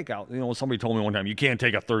I'll take out. Somebody told me one time you can't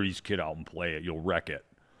take a 30s kit out and play it. You'll wreck it.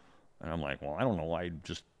 And I'm like, well, I don't know. I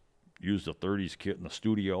just used a 30s kit in the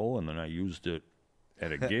studio, and then I used it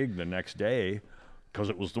at a gig the next day because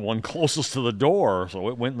it was the one closest to the door. So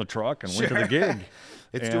it went in the truck and went to the gig.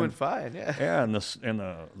 It's doing fine, yeah. Yeah, and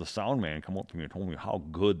the sound man come up to me and told me how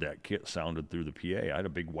good that kit sounded through the PA. I had a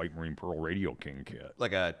big White Marine Pearl Radio King kit.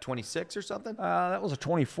 Like a 26 or something? That was a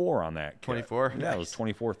 24 on that kit. 24? Yeah, nice. It was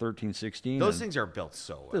 24, 13, 16. Those things are built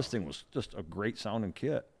so well. This thing was just a great sounding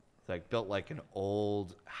kit. Like built like an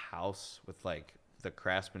old house with like the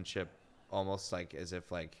craftsmanship almost like as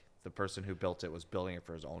if like the person who built it was building it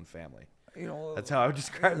for his own family. That's how I would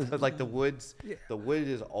describe it. Like the woods, the wood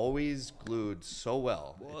is always glued so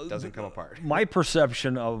well it doesn't come apart. My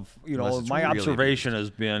perception of my observation has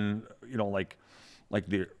been like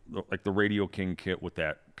the Radio King kit with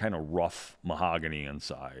that kind of rough mahogany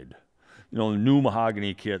inside. The new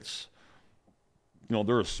mahogany kits,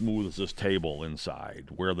 they're as smooth as this table inside.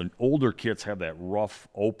 Where the older kits have that rough,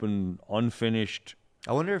 open, unfinished.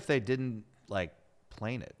 I wonder if they didn't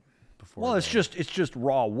plane it. Well, it's just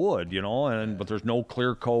raw wood, but there's no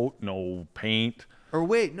clear coat, no paint. Or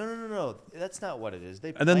wait, no, that's not what it is.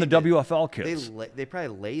 And then the WFL kits. They probably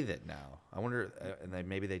lathe it now. I wonder, and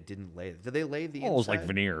maybe they didn't lathe it. Did they lathe the inside? Oh, it's like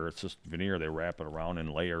veneer. It's just veneer. They wrap it around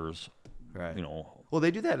in layers. Right. Well,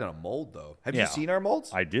 they do that in a mold though. Have you seen our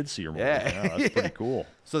molds? I did see your molds. Yeah, that's pretty cool.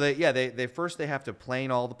 So they first have to plane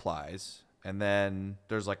all the plies, and then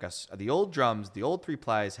there's like the old drums. The old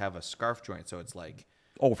 3-plies have a scarf joint, so it's like.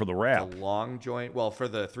 Oh, for the wrap. The long joint. Well, for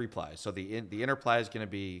the 3-plies. So the inner ply is going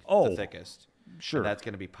to be the thickest. Sure. And that's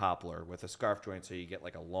going to be poplar with a scarf joint, so you get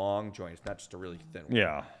like a long joint. It's not just a really thin one.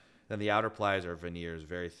 Yeah. Then the outer plies are veneers,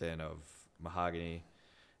 very thin of mahogany,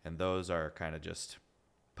 and those are kind of just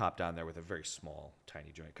popped on there with a very small,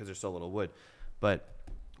 tiny joint because they're so little wood. But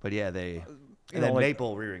yeah, they. And then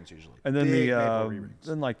maple re-rings usually. And then the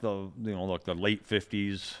late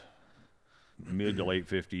 50s, mid to late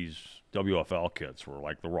 50s WFL kits were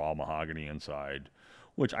like the raw mahogany inside,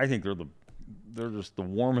 which I think they're just the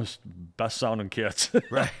warmest, best sounding kits.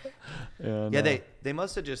 Right. And, yeah, they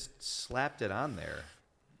must have just slapped it on there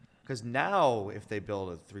Because now, if they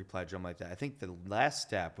build a 3-ply drum like that, I think the last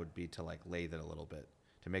step would be to like lathe it a little bit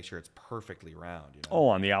to make sure it's perfectly round. You know? Oh,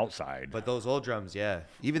 on the outside. But those old drums, yeah,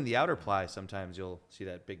 even the outer ply, sometimes you'll see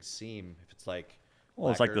that big seam if it's like.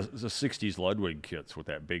 Well, it's like lacquered. the 60s Ludwig kits with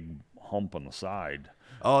that big hump on the side.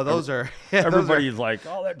 Oh, those are. Yeah, Everybody's like,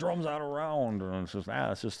 oh, that drum's out of round. And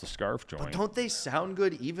it's just a scarf joint. But don't they sound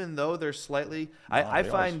good even though they're slightly? No, I they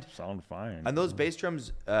always find sound fine. on those bass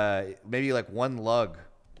drums, maybe like one lug,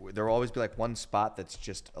 there will always be like one spot that's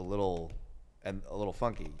just a little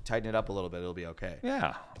funky. Tighten it up a little bit, it'll be okay.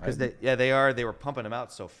 Yeah. Because they were pumping them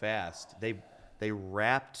out so fast. They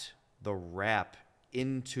wrapped the wrap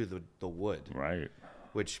into the wood, Right.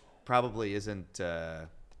 which probably isn't the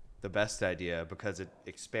best idea because it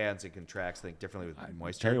expands and contracts, I think, differently with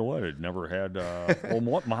moisture. Tell you what, it never had.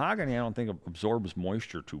 Mahogany, I don't think absorbs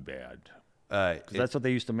moisture too bad. 'Cause that's what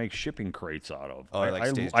they used to make shipping crates out of. Oh, it, like,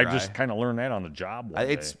 stays I dry. just kind of learned that on the job one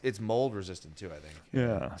day. It's mold resistant too, I think.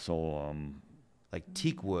 Yeah. So, Like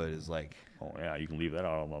teak wood is like oh yeah, you can leave that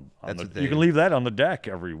out on That's the. what they- You can leave that on the deck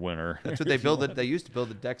every winter. that's what they build. They used to build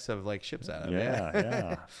the decks of like ships out of.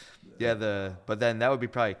 Yeah. Yeah. But then that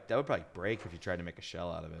would probably break if you tried to make a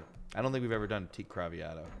shell out of it. I don't think we've ever done teak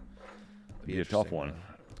Craviato. Be a tough interesting, one.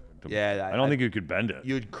 Yeah, I don't think you could bend it.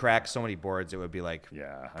 You'd crack so many boards, it would be like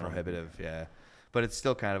Yeah, I don't- prohibitive. Yeah, but it's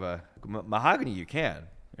still kind of a mahogany. You can,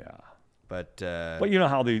 Yeah. but But you know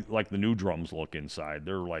how the new drums look inside?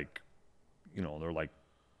 They're like, they're like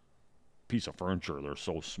piece of furniture. They're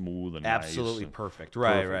so smooth and absolutely nice and perfect.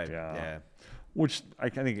 Right, perfect, right. Yeah. Which I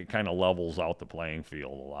think it kind of levels out the playing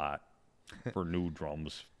field a lot for new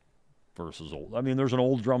drums versus old. I mean, there's an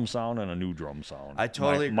old drum sound and a new drum sound. I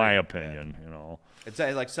totally my agree. opinion. It's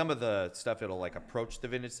like some of the stuff it'll like approach the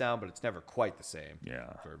vintage sound, but it's never quite the same.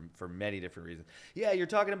 Yeah. For many different reasons. Yeah, you're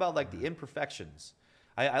talking about like the imperfections.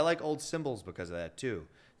 I like old cymbals because of that too.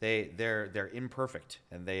 They're imperfect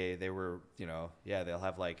and they were they'll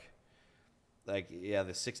have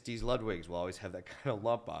the 60s Ludwigs will always have that kind of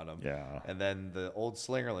lump on them. Yeah. And then the old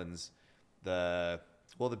Slingerlands, the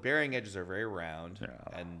bearing edges are very round.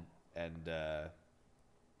 Yeah. And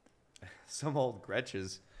some old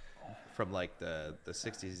Gretches from like the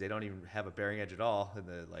 60s, they don't even have a bearing edge at all. And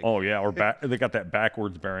Oh yeah, or they got that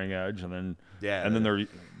backwards bearing edge, and then then they're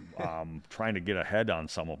trying to get a head on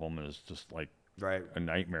some of them is just like right. a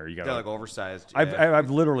nightmare. You got They're like oversized. I've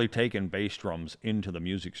literally taken bass drums into the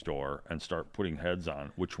music store and start putting heads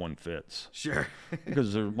on which one fits. Sure.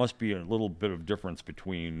 Because there must be a little bit of difference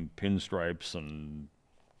between pinstripes and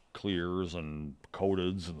clears and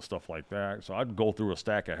coateds and stuff like that. So I'd go through a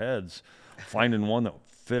stack of heads, finding one that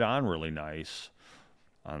fit on really nice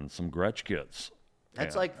on some Gretsch kits.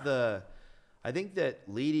 That's Yeah. like I think that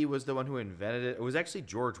Leedy was the one who invented it. It was actually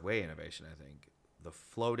George Way innovation, I think. The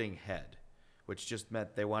floating head, which just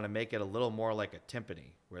meant they want to make it a little more like a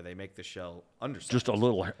timpani, where they make the shell undersized. Just a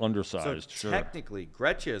little So undersized, sure. technically,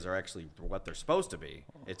 Gretches are actually what they're supposed to be.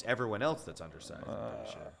 It's everyone else that's undersized, I'm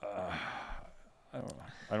pretty sure.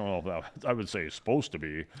 I don't know if that I would say it's supposed to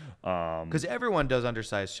be. Because everyone does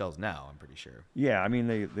undersized shells now, I'm pretty sure. Yeah, I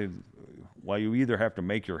mean well, you either have to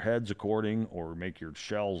make your heads according or make your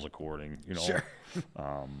shells according. Sure.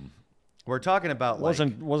 We're talking about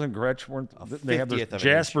Wasn't Gretsch they have 50th of an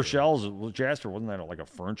Jasper inch. shells? Jasper wasn't that like a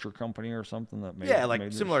furniture company or something that made? like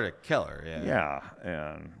made this? similar to Keller, yeah.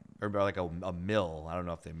 Yeah, and Or like a mill. I don't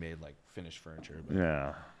know if they made like finished furniture, but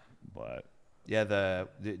yeah, but yeah.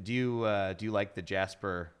 Do you like the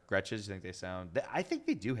Jasper Gretches? Do you think they sound? I think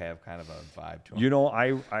they do have kind of a vibe to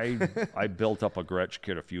them. I built up a Gretsch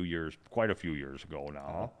kit quite a few years ago now.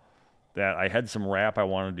 Uh-huh. That I had some wrap I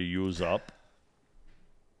wanted to use up,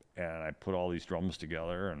 and I put all these drums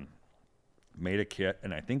together and made a kit.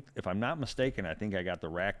 And I think, if I'm not mistaken, I think I got the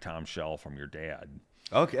rack tom shell from your dad.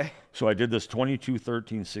 Okay. So I did this 22,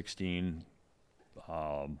 13, 16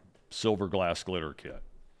 silver glass glitter kit.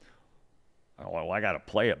 Well, I got to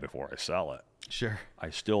play it before I sell it. Sure. I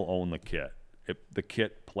still own the kit. The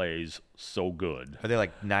kit plays so good. Are they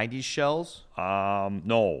like 90s shells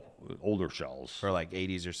No, older shells. or like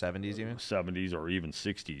 80s or 70s even? 70s or even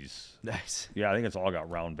 60s. Nice. Yeah, I think it's all got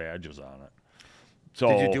round badges on it. So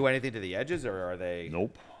Did you do anything to the edges, or are they?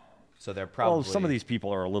 Nope. So they're probably. Well, some of these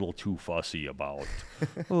people are a little too fussy about.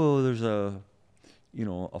 Oh, there's a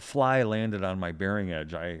fly landed on my bearing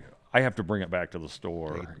edge. I have to bring it back to the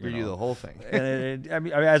store. redo the whole thing. And I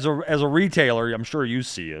mean, as a retailer, I'm sure you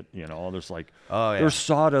see it. There's like, Oh, yeah. there's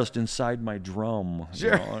sawdust inside my drum.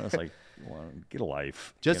 Sure. And it's like, well, get a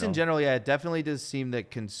life. Just in general, yeah, it definitely does seem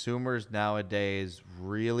that consumers nowadays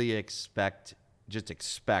really expect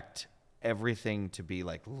everything to be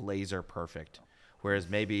like laser perfect. Whereas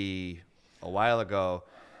maybe a while ago,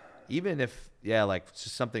 Even if, like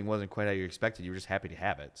just something wasn't quite how you expected, you were just happy to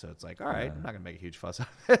have it. So it's like, all right, I'm not gonna make a huge fuss out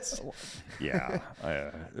of this. Yeah,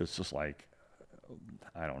 it's just like,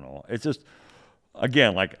 I don't know. It's just,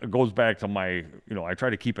 again, like it goes back to my, I try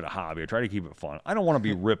to keep it a hobby. I try to keep it fun. I don't want to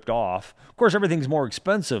be ripped off. Of course, everything's more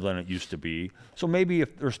expensive than it used to be. So maybe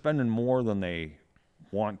if they're spending more than they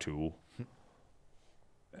want to,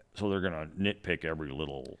 so they're gonna nitpick every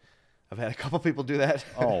little. I've had a couple people do that.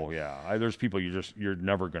 Oh yeah, there's people you're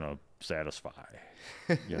never gonna satisfy,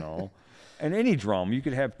 And any drum, you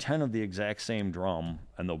could have 10 of the exact same drum,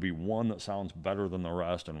 and there'll be one that sounds better than the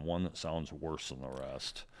rest, and one that sounds worse than the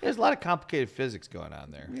rest. There's a lot of complicated physics going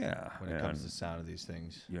on there. Yeah, when it comes to the sound of these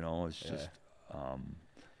things, it's just.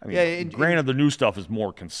 Granted, the new stuff is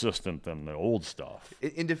more consistent than the old stuff.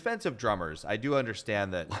 In defense of drummers, I do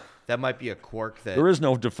understand that might be a quirk that there is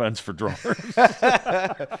no defense for drummers.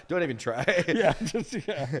 Don't even try.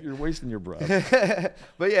 You're wasting your breath.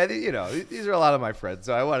 But yeah, these are a lot of my friends,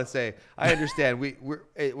 so I want to say I understand.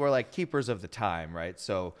 We're like keepers of the time, right?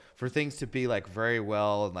 So for things to be like very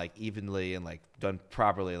well and like evenly and like done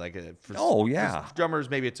properly, like for drummers,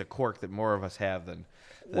 maybe it's a quirk that more of us have than.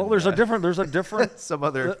 Well, there's a different some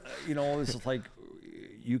other it's like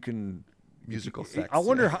you can musical sex. I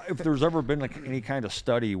wonder if there's ever been like any kind of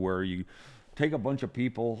study where you take a bunch of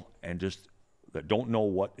people and just that don't know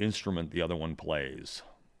what instrument the other one plays.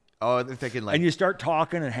 Oh, they're thinking like, and you start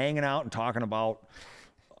talking and hanging out and talking about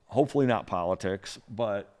hopefully not politics,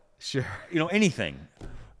 but sure, anything,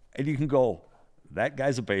 and you can go, that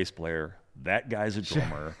guy's a bass player, that guy's a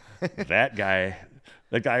drummer, that guy,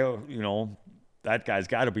 that guy's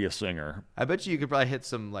got to be a singer. I bet you could probably hit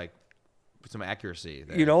some accuracy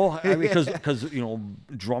there. Because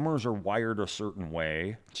drummers are wired a certain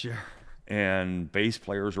way. Sure. And bass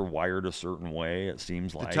players are wired a certain way, it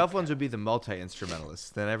seems like. The tough ones would be the multi-instrumentalists.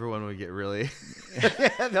 Then everyone would get really...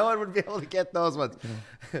 no one would be able to get those ones.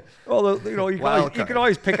 Well, you can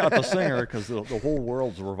always pick out the singer because the whole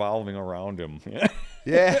world's revolving around him.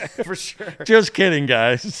 Yeah, for sure. Just kidding,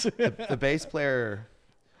 guys. The bass player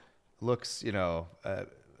looks,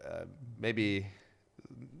 maybe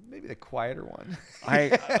the quieter one.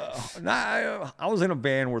 I was in a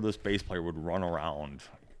band where this bass player would run around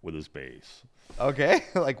with his bass. Okay,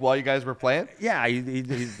 like while you guys were playing? Yeah, he'd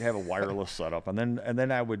have a wireless setup, and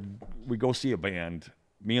then we'd go see a band.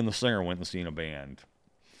 Me and the singer went and seen a band,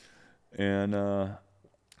 and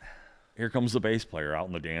here comes the bass player out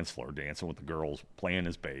on the dance floor dancing with the girls, playing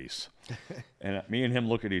his bass. And me and him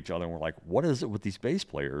look at each other and we're like, what is it with these bass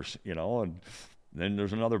players? And then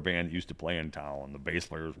there's another band that used to play in town, and the bass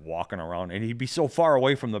player's walking around, and he'd be so far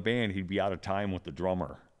away from the band, he'd be out of time with the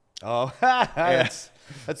drummer. Oh, that's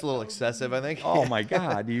a little excessive, I think. Oh my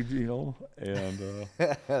God, and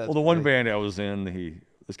well, the one band I was in,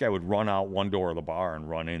 this guy would run out one door of the bar and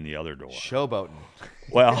run in the other door. Showboating.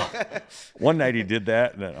 Well, one night he did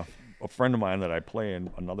that, and then a friend of mine that I play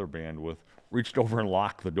in another band with reached over and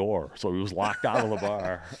locked the door, so he was locked out of the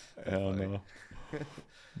bar. And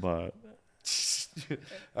but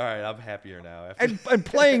all right, I'm happier now. And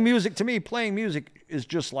playing music, to me, playing music is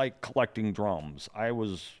just like collecting drums. I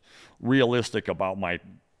was realistic about my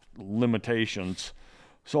limitations,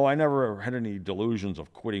 so I never had any delusions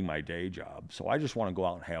of quitting my day job. So I just want to go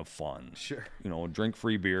out and have fun. Sure. Drink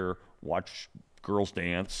free beer, watch girls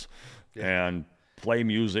dance, and play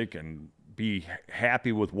music and be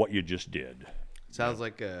happy with what you just did. Sounds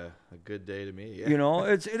like a good day to me. Yeah.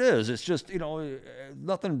 It is. It's just,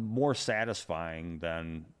 nothing more satisfying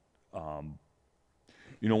than,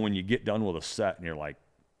 when you get done with a set and you're like,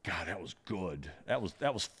 God, that was good. That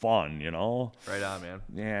was fun, Right on, man.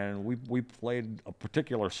 And we played a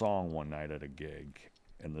particular song one night at a gig,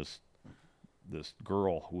 and this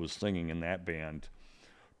girl who was singing in that band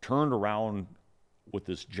turned around with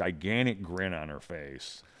this gigantic grin on her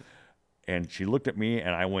face, and she looked at me,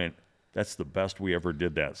 and I went, that's the best we ever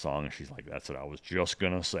did that song. And she's like, that's what I was just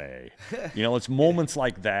going to say. It's moments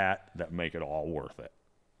like that make it all worth it.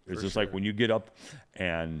 It's just like when you get up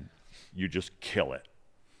and you just kill it.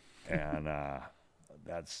 And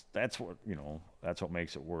that's what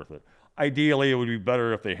makes it worth it. Ideally, it would be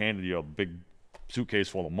better if they handed you a big suitcase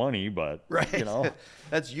full of money, but right.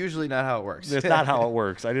 That's usually not how it works. That's not how it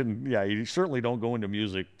works. You certainly don't go into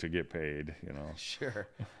music to get paid, Sure.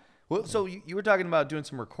 Well, so you were talking about doing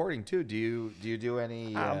some recording too. Do you do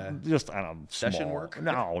any just on a session small work?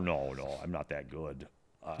 No, I'm not that good.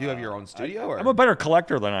 Do you have your own studio? I'm a better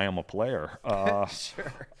collector than I am a player.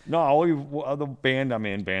 Sure. No, the band I'm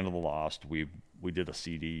in, Band of the Lost, we did a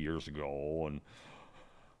CD years ago, and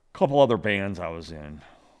a couple other bands I was in.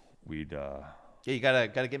 We'd Yeah, you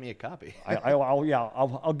gotta get me a copy.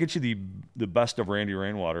 I'll get you the best of Randy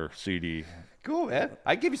Rainwater CD. Cool, man.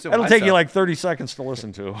 I give you some. It'll take you like 30 seconds to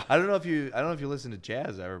listen to. I don't know if you listen to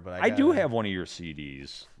jazz ever, but I do have one of your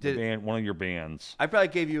CDs. One of your bands. I probably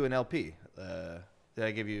gave you an LP. Did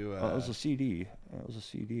I give you? It was a CD. It was a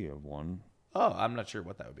CD of one. Oh, I'm not sure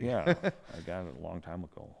what that would be. Yeah, I got it a long time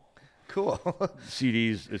ago. Cool.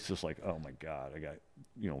 CDs. It's just like, oh my God, I got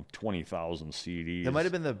 20,000 CDs. It might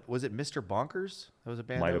have been was it Mr. Bonkers? That was a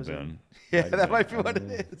band. Might have been. Yeah, that might be what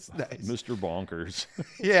it is. Nice. Mr. Bonkers.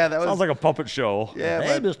 Yeah, that sounds like a puppet show. Yeah,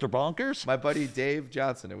 hey, Mr. Bonkers. My buddy Dave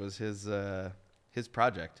Johnson. It was his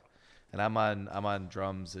project, and I'm on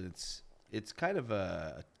drums. And it's kind of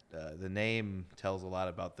the name tells a lot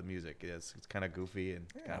about the music. It's kind of goofy and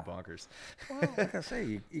kind of bonkers. Well, like I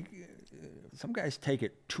say, some guys take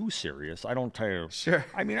it too serious. I don't tell you. Sure.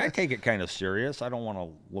 I mean, I take it kind of serious. I don't want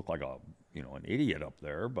to look like an idiot up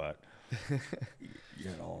there, but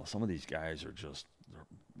some of these guys are just,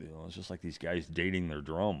 it's just like these guys dating their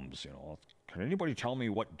drums. Can anybody tell me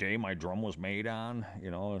what day my drum was made on?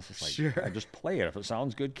 It's just like, sure. I just play it. If it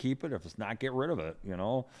sounds good, keep it. If it's not, get rid of it.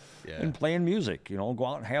 Yeah. And playing music. Go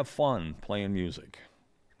out and have fun playing music.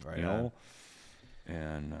 Right.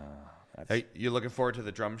 And hey, you looking forward to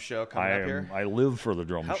the drum show coming up here? I live for the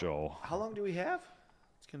drum show. How long do we have?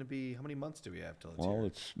 It's going to be, how many months do we have till it's Well, here?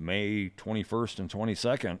 it's May 21st and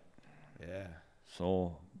 22nd. Yeah.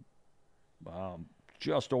 So,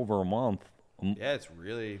 just over a month. Yeah, it's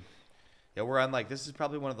really... Yeah, we're on this is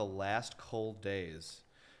probably one of the last cold days.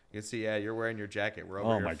 You can see, you're wearing your jacket. We're over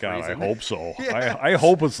Oh here my God, freezing. I hope so. I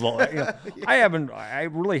hope it's I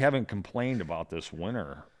really haven't complained about this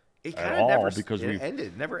winter It at kind all of never because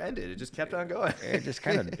never ended. It just kept on going. it just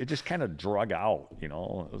kind of drug out,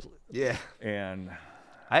 Yeah. And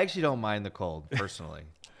I actually don't mind the cold personally.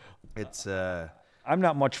 It's I'm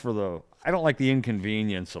not much for I don't like the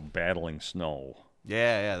inconvenience of battling snow.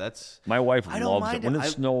 Yeah, that's... My wife I don't loves mind it. When it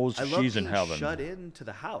snows, I love she's in being heaven. shut into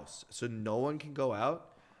the house, so no one can go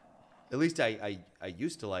out. At least I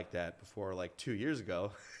used to like that before, 2 years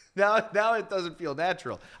ago. Now it doesn't feel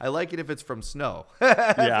natural. I like it if it's from snow.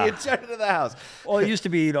 Yeah. Being shut into the house. Well, it used to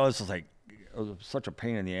be, it's just like, it was such a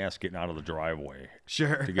pain in the ass getting out of the driveway.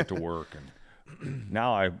 Sure. To get to work. And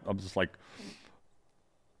now I'm just like,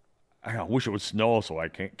 I wish it would snow so I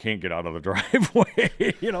can't get out of the driveway.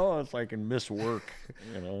 It's like I can miss work.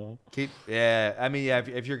 I mean,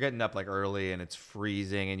 if you're getting up early and it's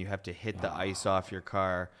freezing and you have to hit the ice off your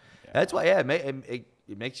car, that's why. Yeah, it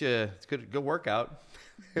makes you. It's good workout.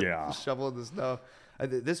 Yeah, shoveling the snow.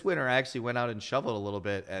 This winter, I actually went out and shoveled a little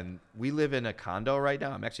bit, and we live in a condo right now.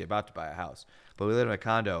 I'm actually about to buy a house, but we live in a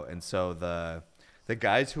condo, and so the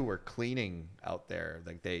guys who were cleaning out there,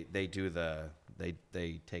 they do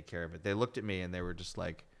they take care of it. They looked at me and they were just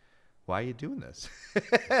like, "Why are you doing this?"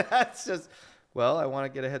 That's just, well, I want to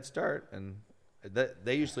get a head start, and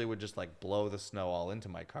they usually would just blow the snow all into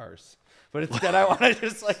my cars, but instead I want to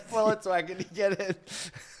just pull it so I can get it.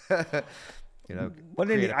 But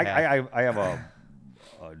I have a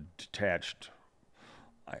detached.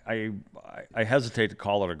 I hesitate to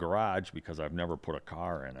call it a garage because I've never put a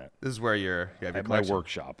car in it. This is where you have your my collection.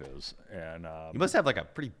 workshop is, and you must have a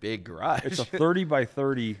pretty big garage. It's a 30 by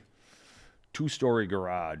 30 2-story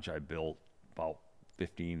garage I built about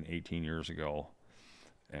 15, 18 years ago,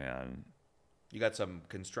 and you got some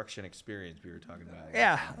construction experience we were talking about.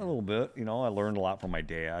 Yeah, a little bit. I learned a lot from my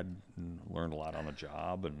dad, and learned a lot on the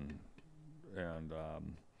job, and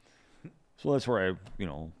so that's where I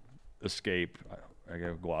escape. I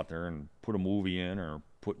gotta go out there and put a movie in or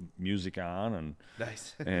put music on and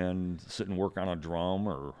nice and sit and work on a drum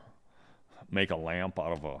or make a lamp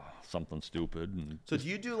out of something stupid. And so do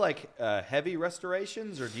you do heavy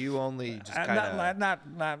restorations, or do you only just kind of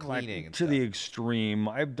not cleaning to the extreme?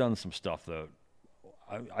 I've done some stuff that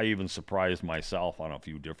I even surprised myself on a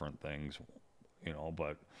few different things,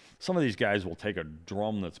 but some of these guys will take a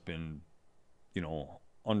drum that's been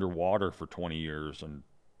underwater for 20 years and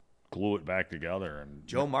glue it back together. And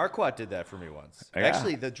Joe Marquardt did that for me once. Yeah.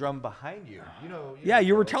 Actually, the drum behind you.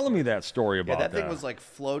 You were telling me that story about that. Yeah, that thing was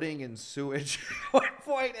floating in sewage at one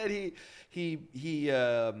point, and he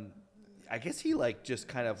I guess he just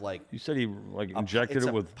kind of you said he injected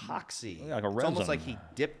it with epoxy. Like a resin. It's almost like he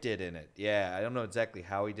dipped it in it. Yeah, I don't know exactly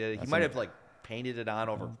how he did it. He might have painted it on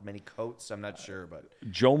over many coats. I'm not sure, but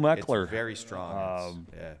Joe Meckler, it's very strong.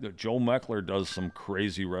 Joe Meckler does some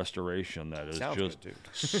crazy restoration that is Sounds just good,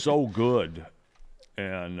 so good,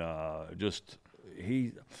 and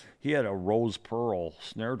he had a Rose Pearl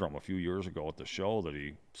snare drum a few years ago at the show that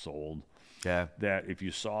he sold. Yeah, that if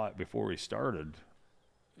you saw it before he started,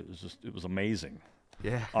 it was amazing.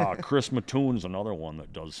 Yeah. Chris Mattoon's another one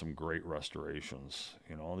that does some great restorations.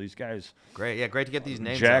 You know, these guys. Great. Yeah, great to get these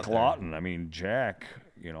names Jack out there. Lawton. I mean, Jack,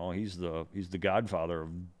 you know, he's the godfather of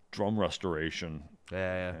drum restoration.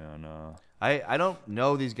 Yeah. And I don't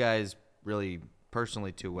know these guys really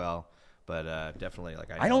personally too well, but definitely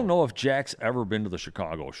like I don't know if Jack's ever been to the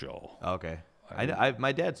Chicago show. Okay.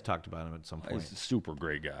 My dad's talked about him at some point. He's a super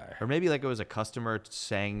great guy. Or maybe like it was a customer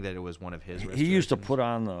saying that it was one of his. He used to put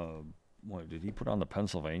on did he put on the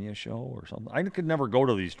Pennsylvania show or something? I could never go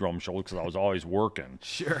to these drum shows because I was always working.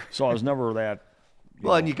 Sure. So I was never that.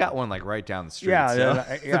 Well, and you got one like right down the street. Yeah, so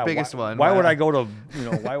yeah. the biggest one. Why would I go to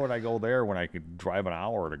why would I go there when I could drive an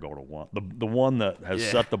hour to go to one? The one that has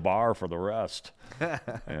set the bar for the rest.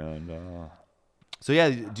 And so yeah,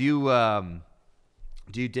 do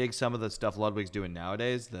you dig some of the stuff Ludwig's doing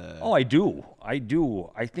nowadays? I do.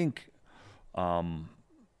 I think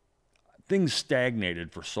things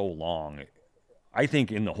stagnated for so long. I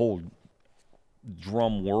think in the whole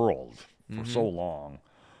drum world for so long.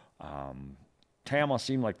 Tama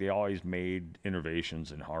seemed like they always made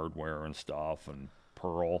innovations in hardware and stuff and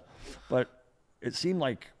Pearl, but it seemed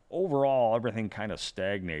like overall everything kind of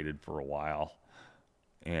stagnated for a while.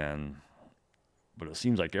 But it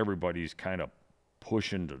seems like everybody's kind of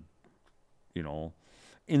pushing to,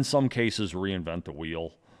 in some cases reinvent the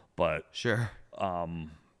wheel, but sure.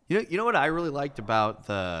 You know what I really liked about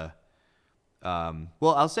the,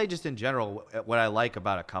 well, I'll say just in general, what I like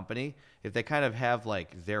about a company, if they kind of have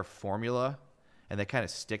like their formula and they kind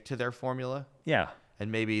of stick to their formula. Yeah.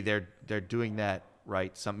 And maybe they're doing that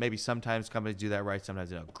right. Maybe sometimes companies do that right. Sometimes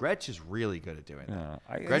they don't. Gretsch is really good at doing that.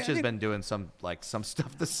 Gretsch has been doing some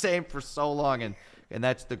stuff the same for so long, and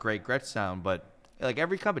that's the great Gretsch sound. But like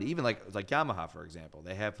every company, even like Yamaha, for example,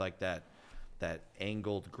 they have like that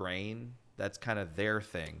angled grain. That's kind of their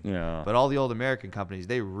thing. Yeah. But all the old American companies,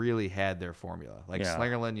 they really had their formula. Like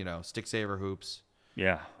Slingerland, stick saver hoops.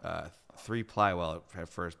 Yeah. 3-ply, well, at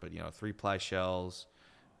first, but 3-ply shells.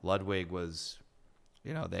 Ludwig was,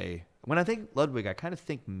 when I think Ludwig, I kind of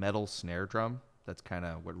think metal snare drum. That's kind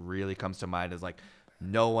of what really comes to mind, is like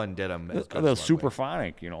no one did them as good the as Ludwig.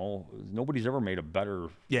 Superphonic, nobody's ever made a better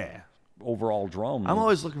overall drum. I'm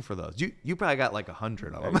always looking for those. You probably got like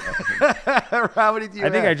 100 of them. How many do you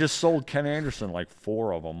have? I think I just sold Ken Anderson like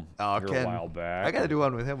 4 of them a while back. I got to do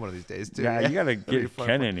one with him one of these days too. Yeah, you got to get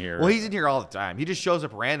Ken in here. Well, he's in here all the time. He just shows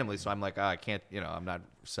up randomly, so I'm like, I can't, I'm not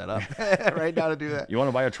set up right now to do that. You want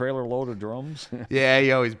to buy a trailer load of drums? Yeah,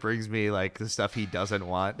 he always brings me like the stuff he doesn't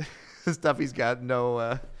want, the stuff he's got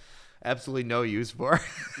absolutely no use for.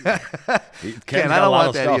 Ken, I don't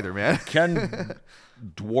want that either, man. Ken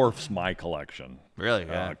dwarfs my collection. Really?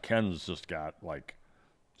 Yeah. Ken's just got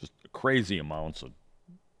just crazy amounts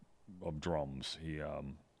of drums.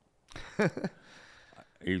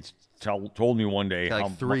 He's told me one day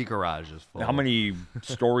like 3 garages full. How many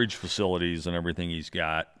storage facilities and everything he's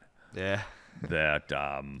got. Yeah. That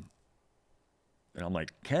and I'm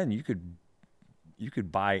like, Ken, you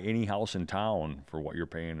could buy any house in town for what you're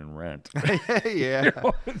paying in rent. Yeah.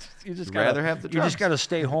 You just rather have the drums. You just got to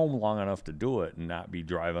stay home long enough to do it and not be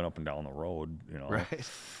driving up and down the road, Right.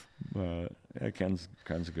 But yeah, Ken's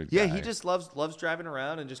a good guy. Yeah, he just loves driving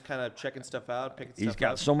around and just kind of checking stuff out, picking stuff up. He's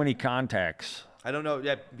got so many contacts. I don't know.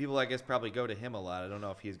 Yeah, people I guess probably go to him a lot. I don't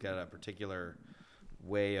know if he's got a particular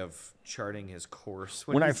way of charting his course.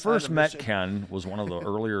 When I first met Ken was one of the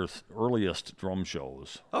earliest drum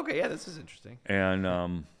shows. Okay, yeah, this is interesting. And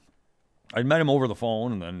I met him over the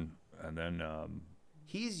phone, and then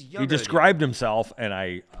he's younger. He described himself, and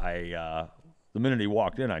I the minute he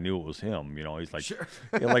walked in, I knew it was him. He's like, sure.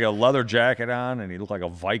 He had like a leather jacket on, and he looked like a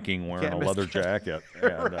Viking wearing a leather jacket.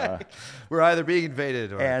 And, right. We're either being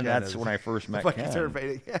invaded, or and that's when I first met Vikings Ken. are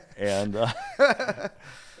invading. And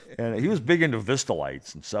and he was big into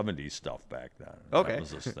Vistalites and 70s stuff back then. Okay, that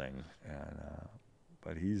was his thing. And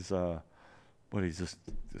but he's just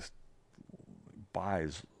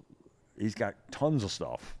buys. He's got tons of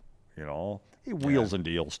stuff. He wheels and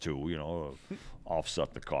deals too. To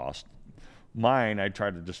offset the cost. Mine, I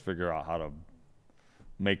tried to just figure out how to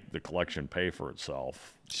make the collection pay for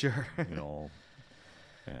itself. Sure.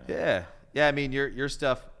 Yeah. Yeah. I mean, your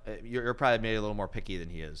stuff. You're probably maybe a little more picky than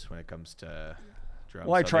he is when it comes to drums.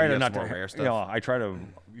 Well, I try to not to. Rare stuff. I try to.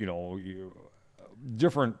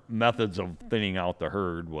 Different methods of thinning out the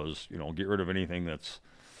herd was, get rid of anything that's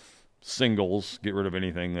singles. Get rid of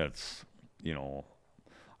anything that's, I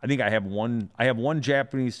think I have one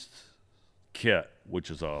Japanese kit,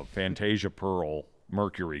 which is a Fantasia Pearl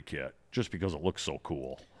Mercury kit, just because it looks so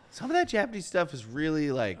cool. Some of that Japanese stuff is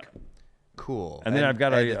really cool. And then I've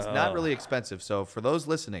got it's not really expensive. So for those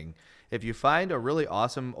listening, if you find a really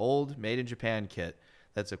awesome old made in Japan kit,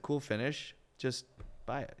 that's a cool finish, just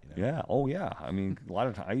buy it. You know? Yeah. Oh, yeah. I mean, a lot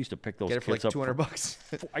of times I used to pick those Get it for kits like up.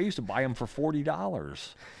 $200. I used to buy them for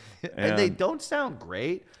 $40. And they don't sound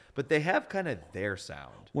great, but they have kind of their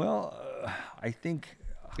sound. Well, I think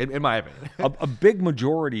In my opinion. a big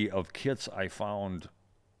majority of kits I found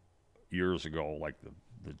years ago, like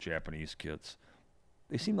the Japanese kits,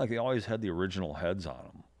 they seemed like they always had the original heads on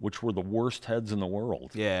them, which were the worst heads in the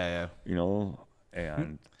world. Yeah. You know,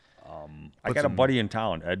 and I got a buddy in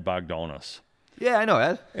town, Ed Bogdanis. Yeah, I know,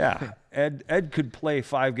 Ed. Yeah, Ed could play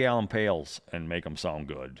 5-gallon pails and make them sound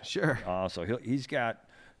good. Sure. So he's got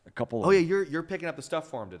a couple. Oh yeah, you're picking up the stuff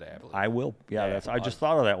for him today, I believe. I will. Yeah, Yeah, I just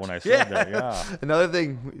thought of that when I said that. Yeah. Another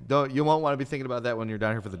thing, you won't want to be thinking about that when you're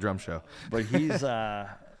down here for the drum show. But he's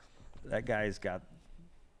that guy's got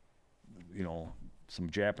some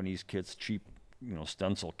Japanese kits, cheap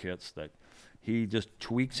stencil kits that he just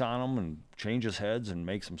tweaks on them and changes heads and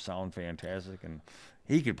makes them sound fantastic. And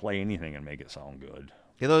he could play anything and make it sound good.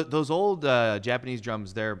 Yeah, those old Japanese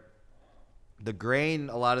drums, the grain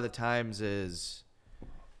a lot of the times is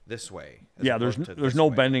this way. Yeah, there's no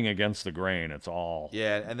bending against the grain. It's all.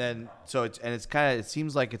 Yeah, and then it's kind of, it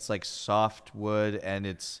seems like it's like soft wood, and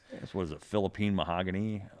it's what is it, Philippine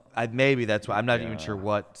mahogany? maybe that's why I'm not even sure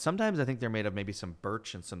what. Sometimes I think they're made of maybe some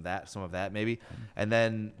birch and some of that maybe, and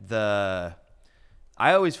then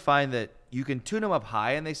I always find that you can tune them up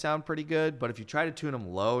high and they sound pretty good, but if you try to tune them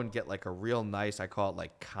low and get like a real nice, I call it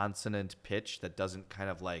like consonant pitch that doesn't kind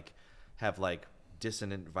of like have like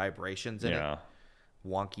dissonant vibrations in it,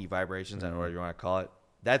 wonky vibrations, I don't know what you want to call it.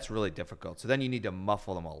 That's really difficult. So then you need to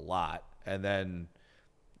muffle them a lot, and then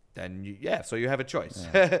so you have a choice.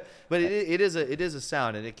 But it is a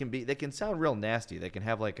sound, and they can sound real nasty. They can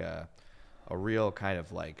have like a real kind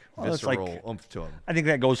of like visceral oomph to them. I think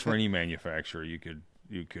that goes for any manufacturer. You could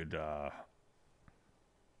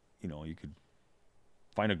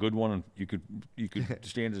find a good one, and you could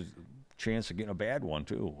stand a chance of getting a bad one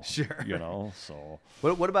too. Sure. So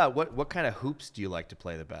what about what kind of hoops do you like to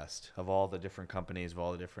play the best of all the different companies, of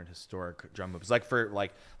all the different historic drum hoops? Like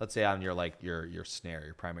let's say on your snare,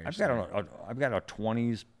 your primary snare. I've got a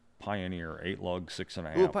 20s Pioneer 8-lug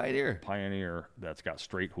 6.5. Ooh, Pioneer. Pioneer that's got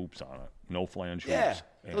straight hoops on it, no flange yeah, hoops.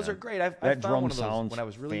 Those are great. I that found drum one of those sounds when I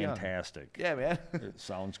was really fantastic. young. Yeah, man. It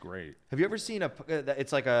sounds great. Have you ever seen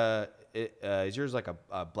it's like is yours like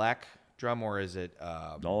a black drum, or is it?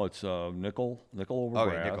 No, it's nickel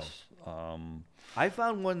over brass. Nickel. I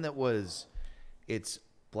found one that it's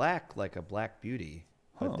black like a Black Beauty,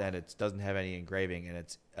 but then it doesn't have any engraving, and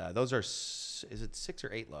it's those are is it 6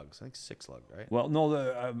 or 8 lugs? I think 6 lug, right? Well,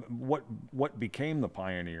 no, what became the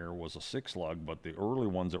Pioneer was a 6-lug, but the early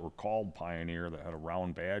ones that were called Pioneer that had a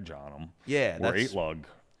round badge on them, were 8-lug.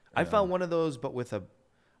 I found one of those, but with I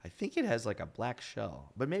think it has like a black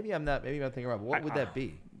shell, but maybe I'm thinking about what would that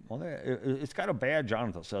be? Well, it's got a badge on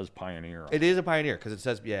it that says Pioneer. It is a Pioneer because it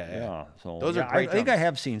says yeah. So those are great. I think I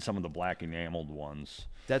have seen some of the black enameled ones.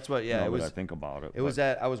 That's what. Yeah, it was. I think about it. It was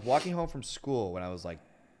I was walking home from school when I was like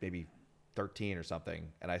maybe 13 or something,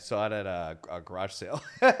 and I saw it at a garage sale.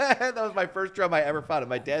 That was my first drum I ever found, and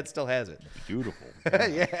my dad still has it. It's beautiful.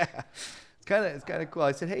 Yeah. It's kind of cool.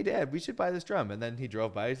 I said, "Hey, Dad, we should buy this drum." And then he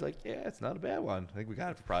drove by. He's like, "Yeah, it's not a bad one. I think we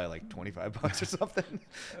got it for probably like $25 or something."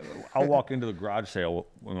 I'll walk into the garage sale,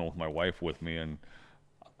 with my wife with me, and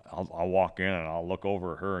I'll walk in and I'll look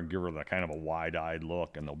over at her and give her the kind of a wide-eyed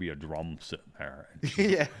look, and there'll be a drum sitting there.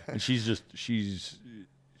 Yeah. And she's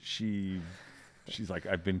like,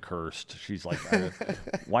 "I've been cursed." She's like,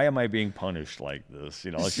 "Why am I being punished like this?"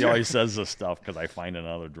 She always says this stuff because I find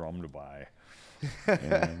another drum to buy.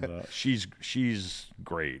 And she's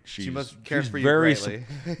great. She must care for you very greatly.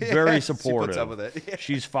 Very supportive. She puts up with it. Yeah.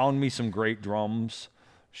 She's found me some great drums.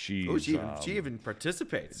 She even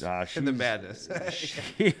participates in the madness.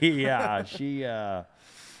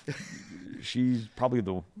 She's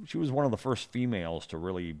probably she was one of the first females to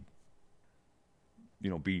really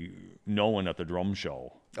be known at the drum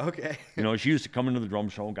show. Okay. She used to come into the drum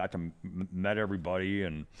show and got to met everybody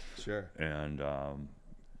and sure and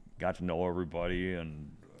got to know everybody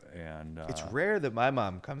and it's rare that my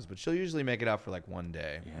mom comes, but she'll usually make it out for like one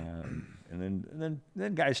day. Yeah, and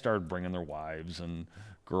then guys started bringing their wives and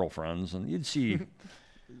girlfriends, and you'd see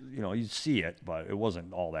it, but it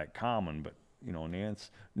wasn't all that common. But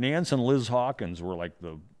Nance and Liz Hawkins were like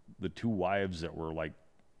the two wives that were like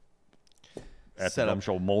at the drum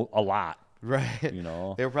show a lot. Right. You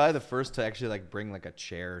know? They were probably the first to actually like bring like a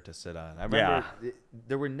chair to sit on. I remember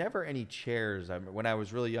there were never any chairs. When I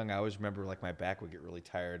was really young, I always remember like my back would get really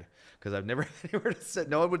tired because I've never had anywhere to sit.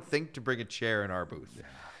 No one would think to bring a chair in our booth. Yeah.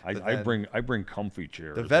 I bring comfy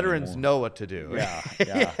chairs. The veterans know what to do. Yeah,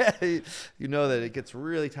 yeah. You know that it gets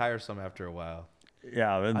really tiresome after a while.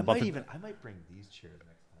 Yeah. I might bring these chairs next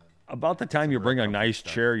time. About the time you bring a nice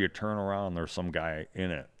chair, you turn around, there's some guy in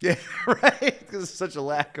it. Yeah, right. Because there's such a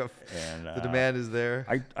lack of And the demand is there.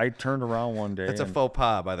 I turned around one day. That's a faux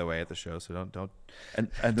pas, by the way, at the show. So don't and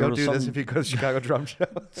don't do this if you go to Chicago Drum Show.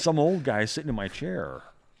 Some old guy sitting in my chair,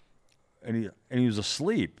 and he was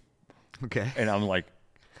asleep. Okay. And I'm like,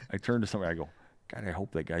 I turned to somebody. I go, God, I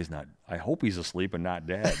hope that guy's not. I hope he's asleep and not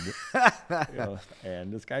dead. You know,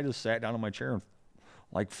 and this guy just sat down in my chair and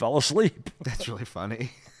like fell asleep. That's really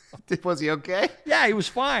funny. Was he okay? Yeah, he was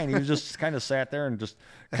fine. He was just kind of sat there and just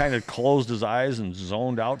kind of closed his eyes and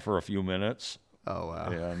zoned out for a few minutes. Oh, wow.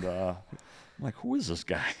 And I'm like, who is this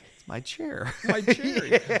guy? It's my chair. My chair.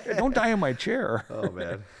 Yeah. Don't die in my chair. Oh,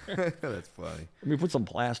 man. That's funny. Let me put some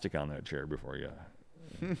plastic on that chair before you.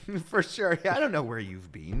 For sure. Yeah, I don't know where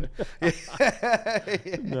you've been.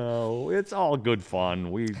 No, it's all good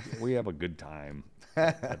fun. We have a good time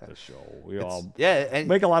at the show. We all and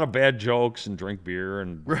make a lot of bad jokes and drink beer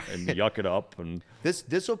and yuck it up. And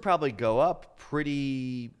this will probably go up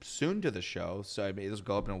pretty soon to the show. So I mean, this will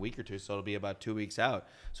go up in a week or two. So it'll be about 2 weeks out.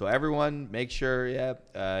 So everyone, make sure,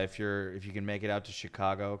 if you can make it out to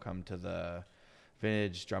Chicago, come to the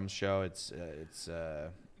Vintage Drums Show. It's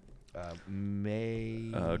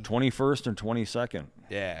May 21st and 22nd.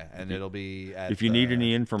 Yeah, and it'll be at if you need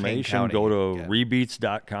any information, go to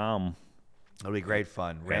rebeats.com. It'll be great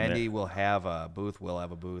fun. Randy will have a booth. We'll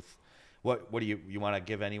have a booth. What do you want to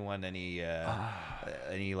give anyone any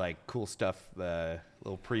like cool stuff,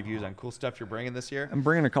 little previews on cool stuff you're bringing this year? I'm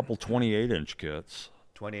bringing a couple 28-inch kits.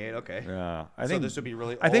 28, okay. Yeah, I think this would be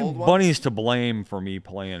really. I think old Bunny's to blame for me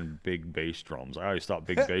playing big bass drums. I always thought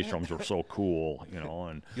big bass drums were so cool, you know.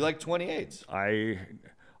 And you like 28s? I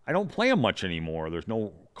don't play them much anymore. There's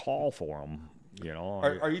no call for them. You know,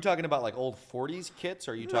 are you talking about like old 40s kits?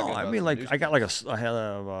 Or are you talking? No, I mean like I got like I had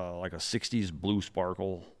like a 60s Blue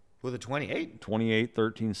Sparkle with a 28,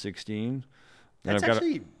 13, 16. That's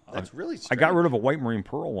actually that's really strange. I got rid of a White Marine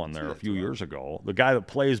Pearl one there a few years ago. The guy that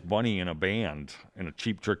plays Bunny in a band, in a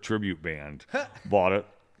Cheap Trick tribute band, bought it,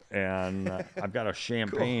 and I've got a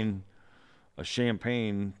Champagne, a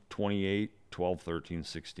Champagne 28, 12, 13,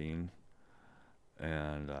 16.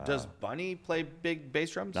 And does Bunny play big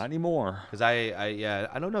bass drums? Not anymore. Because I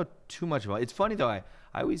don't know too much about it. It's funny though. I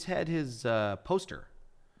always had his poster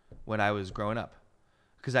when I was growing up,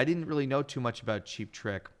 because I didn't really know too much about Cheap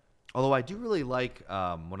Trick. Although I do really like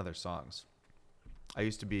one of their songs. I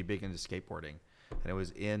used to be big into skateboarding, and it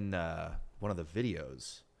was in one of the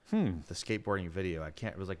videos. The skateboarding video.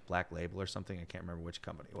 It was like Black Label or something. I can't remember which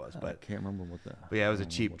company it was, but I can't remember what that. But yeah, it was a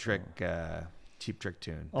Cheap Trick. Cheap Trick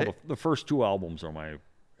tune. Oh, the first two albums are my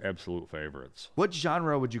absolute favorites. What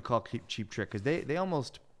genre would you call Cheap Trick? Because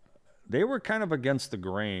they were kind of against the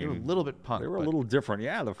grain. They were a little bit punk. They were a little different.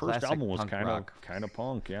 Yeah, the first album was kind of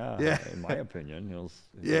punk. Yeah, in my opinion.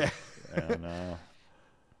 And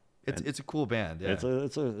it's a cool band. Yeah,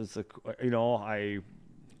 it's a you know, I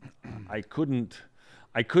couldn't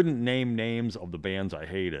name names of the bands I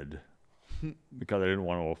hated because I didn't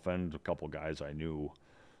want to offend a couple guys I knew.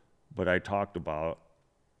 But I talked about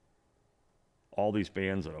all these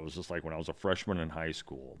bands that I was just like when I was a freshman in high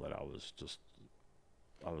school that I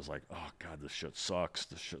was like, oh God, this shit sucks.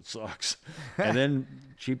 And then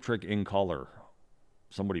Cheap Trick in Color,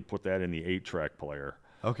 somebody put that in the 8-track player.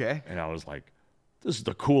 Okay. And I was like, this is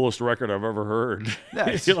the coolest record I've ever heard.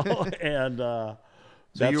 Nice. You know? And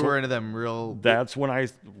so you were into them real. That's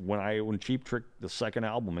when Cheap Trick, the second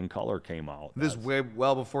album in Color, came out. This way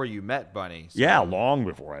well before you met Bunny. So. Yeah, long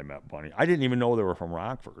before I met Bunny. I didn't even know they were from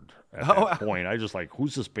Rockford at that point. I just like,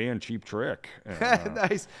 who's this band, Cheap Trick? And,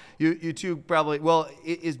 nice. You two probably. Well,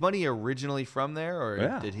 is Bunny originally from there,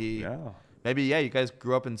 or did he? Yeah. Maybe you guys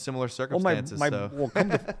grew up in similar circumstances.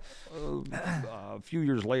 A few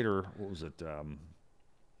years later, what was it?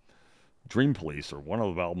 Dream Police, or one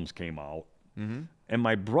of the albums came out. Mm-hmm. And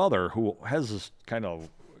my brother, who has this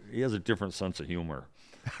he has a different sense of humor.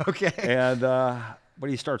 Okay. And but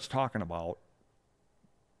he starts talking about,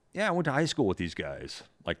 I went to high school with these guys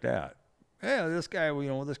like that. Yeah, this guy,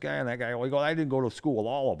 this guy and that guy. Well, I didn't go to school with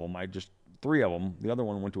all of them. I just 3 of them. The other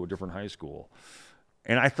one went to a different high school.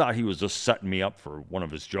 And I thought he was just setting me up for one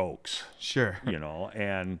of his jokes. Sure.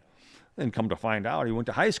 And then come to find out he went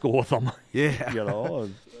to high school with them. Yeah.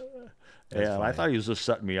 And I thought he was just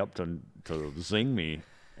setting me up to zing me.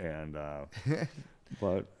 And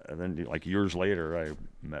but and then like years later, I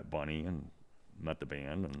met Bunny and met the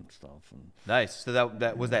band and stuff. And Nice. So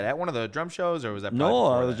that was that at one of the drum shows, or was that? no,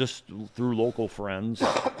 before I was that? just through local friends,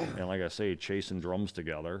 and like I say, chasing drums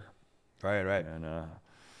together. Right.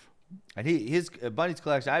 And his Bunny's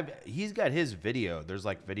collection. He's got his video. There's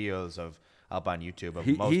like videos up on YouTube of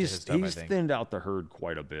most of his stuff. I he's think thinned out the herd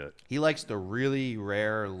quite a bit. he likes the really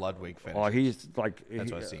rare Ludwig finish. Oh, he's like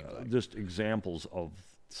That's what it seems like. just examples of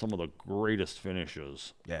some of the greatest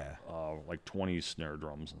finishes. Yeah. Like 20s snare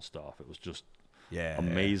drums and stuff. It was just Yeah.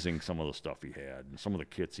 amazing some of the stuff he had and some of the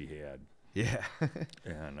kits he had. Yeah.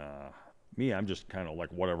 And me, I'm just kind of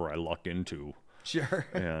like whatever I luck into. Sure.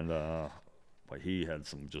 And but he had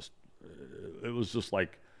some just it was just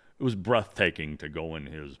like it was breathtaking to go in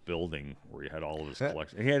his building where he had all of his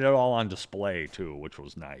collection. He had it all on display too, which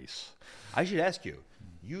was nice. I should ask you.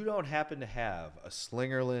 You don't happen to have a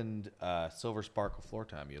Slingerland Silver Sparkle floor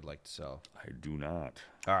tom you'd like to sell? I do not.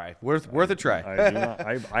 All right, worth a try. I do not.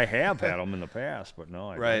 I have had them in the past, but no,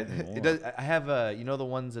 I Right. don't anymore. It does. I have the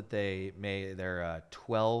ones that they're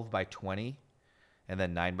 12 by 20, and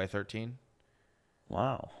then 9 by 13,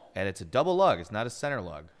 Wow. and it's a double lug. It's not a center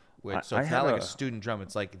lug. So I it's had not like a a- student drum.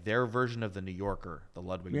 It's like their version of the New Yorker, the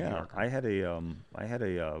Ludwig New Yeah, Yorker. I had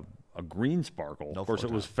a green sparkle. No Of course,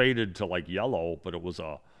 floor it was tom. faded to like yellow, but it was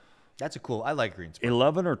a That's a cool. I like green sparkle.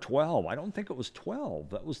 11 or 12. I don't think it was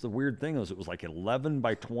 12. That was the weird thing. It was like 11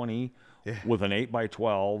 by 20 with an 8 by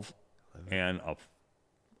 12 and a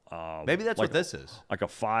Maybe that's like what this is. like a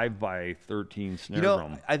 5 by 13 snare You know,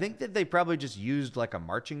 drum. I think that they probably just used like a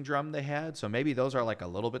marching drum they had, so maybe those are like a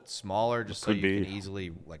little bit smaller, just so Could you be. can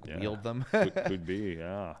easily like Yeah. wield them. could be,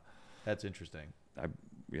 yeah. That's interesting. I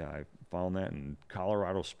found that in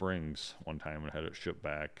Colorado Springs one time and had it shipped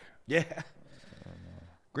back. Yeah.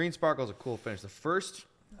 Green Sparkle is a cool finish. The first,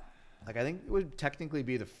 I think it would technically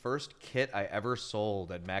be the first kit I ever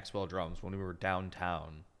sold at Maxwell Drums when we were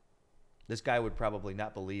downtown. This guy would probably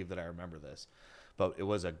not believe that I remember this, but it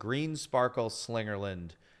was a Green Sparkle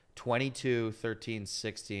Slingerland 22, 13,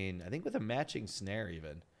 16, I think with a matching snare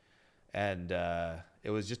even. And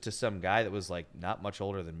it was just to some guy that was like not much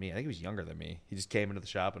older than me. I think he was younger than me. He just came into the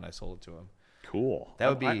shop and I sold it to him. Cool. That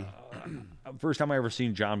would be... First time I ever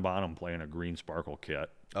seen John Bonham playing a Green Sparkle kit.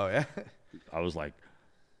 Oh, yeah? I was like,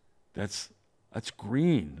 that's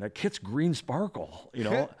green. That kit's Green Sparkle, you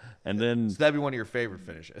know? And then So that'd be one of your favorite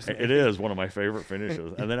finishes. it is one of my favorite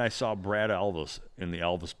finishes. And then I saw Brad Elvis in the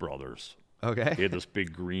Elvis Brothers. Okay. He had this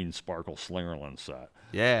big Green Sparkle Slingerland set.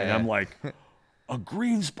 Yeah. And I'm like, a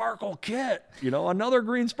Green Sparkle kit, you know, another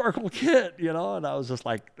Green Sparkle kit, you know? And I was just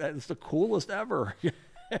like, that's the coolest ever.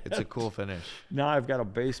 It's a cool finish. Now I've got a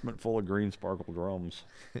basement full of Green Sparkle drums.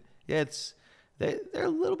 Yeah, they're a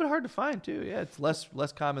little bit hard to find too. Yeah, it's less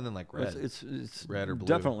common than like red. It's Red or blue.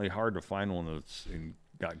 definitely hard to find one that's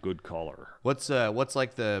got good color. What's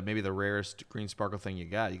like maybe the rarest Green Sparkle thing you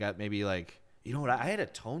got? You got maybe like, you know what? I had a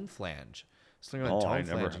tone flange. Something like I tone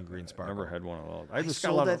flange and Green Sparkle. never had one of those. I just got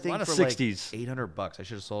sold a lot that of, thing lot of for 60s. like $800.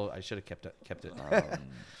 I should have kept it.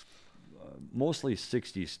 Mostly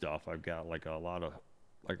 60s stuff. I've got like a lot of.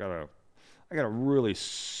 I got a really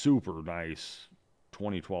super nice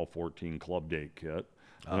 2012-14 club date kit.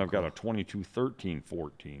 And I've got a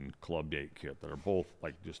 22-13-14 club date kit that are both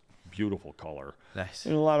like just beautiful color. Nice.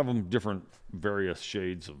 And a lot of them different various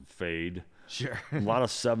shades of fade. Sure. A lot of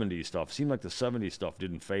 70s stuff. Seemed like the 70s stuff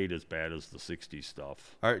didn't fade as bad as the 60s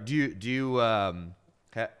stuff. All right, do you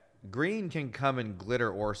green can come in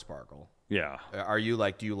glitter or sparkle? Yeah.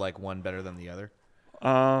 Do you like one better than the other?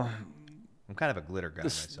 Uh, I'm kind of a glitter guy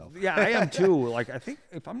myself. Yeah, I am too. Like, I think,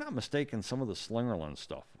 if I'm not mistaken, some of the Slingerland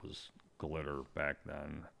stuff was glitter back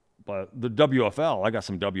then. But the WFL, I got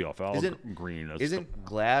some WFL green. Isn't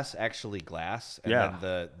glass actually glass? And Yeah.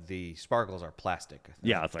 then the sparkles are plastic.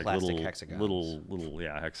 Yeah, it's like plastic little hexagons. little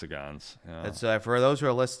hexagons. Yeah. That's for those who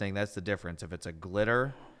are listening, that's the difference. If it's a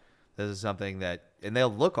glitter, this is something that, and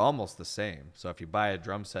they'll look almost the same. So if you buy a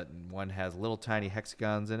drum set and one has little tiny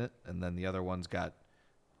hexagons in it, and then the other one's got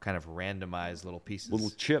kind of randomized little pieces. Little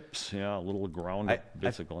chips, yeah, little ground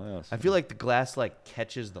bits of glass. I feel like the glass like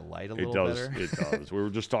catches the light a little better. It does. We were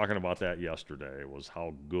just talking about that yesterday, was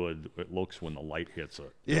how good it looks when the light hits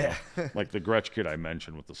it. you Yeah. know? Like the Gretsch kit I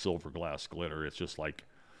mentioned with the silver glass glitter, it's just like,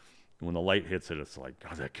 when the light hits it, it's like,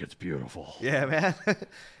 God, that kit's beautiful. Yeah, man.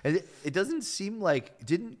 And it doesn't seem like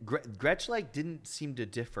Gretsch like didn't seem to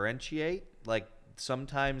differentiate. Like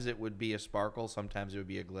sometimes it would be a sparkle, sometimes it would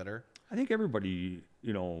be a glitter. I think everybody,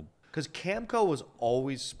 you know, Because Camco was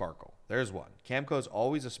always sparkle. There's one. Camco's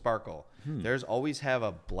always a sparkle. There's always have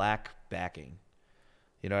a black backing.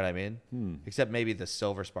 You know what I mean? Except maybe the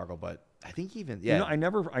silver sparkle, but I think even You know, I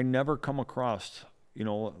never come across, you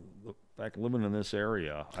know, back living in this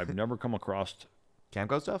area, I've never come across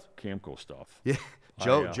Camco stuff. Camco stuff. Yeah,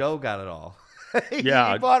 Joe got it all. he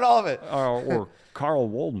Yeah. bought all of it. Or Carl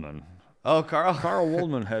Woldman. Oh, Carl. Carl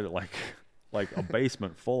Woldman had like a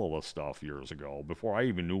basement full of the stuff years ago before I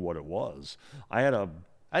even knew what it was.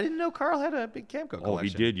 I didn't know Carl had a big Camco collection. Oh, he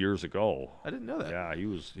did years ago. I didn't know that. Yeah,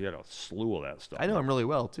 he had a slew of that stuff. I know him really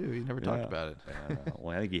well too. He never talked about it.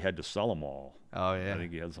 Well, I think he had to sell them all. Oh yeah. I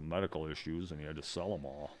think he had some medical issues and he had to sell them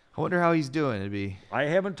all. I wonder how he's doing. I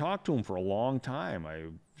haven't talked to him for a long time. I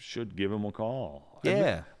should give him a call.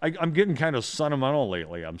 Yeah. I'm getting kind of sentimental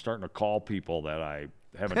lately. I'm starting to call people that I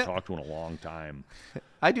haven't talked to in a long time.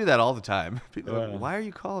 I do that all the time. People are like, why are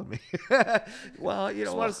you calling me? Well, you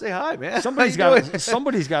just know, want to say hi, man. somebody's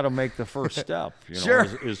got to make the first step. You know, Sure.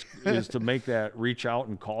 is to make that reach out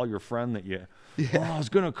and call your friend that you. Yeah. Oh, I was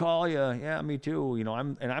gonna call you. Yeah, me too. You know,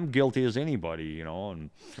 I'm guilty as anybody. You know, and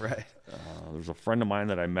Right. There's a friend of mine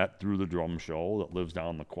that I met through the drum show that lives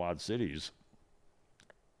down in the Quad Cities.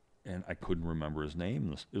 And I couldn't remember his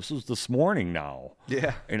name. This was this morning now.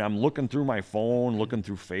 Yeah. And I'm looking through my phone, looking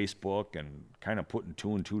through Facebook, and kind of putting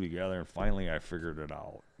two and two together. And finally, I figured it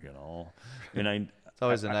out. You know, and It's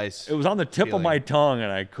always a nice. it was on the tip feeling. of my tongue,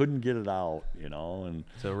 and I couldn't get it out. You know, and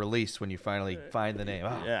It's a release when you finally find the name.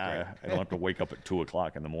 Oh, yeah, great. I don't have to wake up at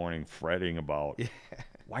 2:00 in the morning fretting about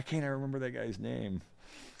why can't I remember that guy's name.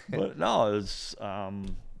 But no, it's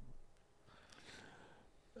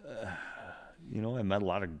you know, I met a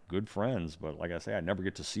lot of good friends, but like I say, I never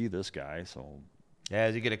get to see this guy. So Yeah,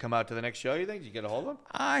 is he going to come out to the next show, you think? Did you get a hold of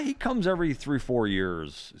him? he comes every 3-4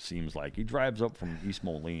 years. It seems like he drives up from East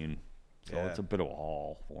Moline, so Yeah. it's a bit of a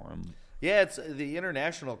haul for him. Yeah, it's the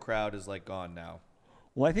international crowd is like gone now.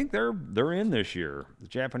 Well, I think they're in this year. The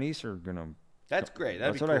Japanese are gonna. That's great.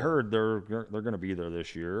 That'd That's be what I cool. heard. They're gonna be there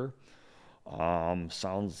this year.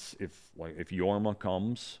 Sounds if Yorma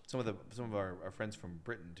comes, Some of our friends from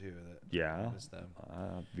Britain too. yeah. Miss them.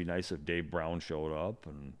 It'd be nice if Dave Brown showed up.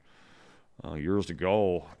 And years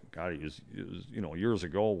ago, God, he was you know, years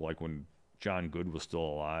ago, like when John Good was still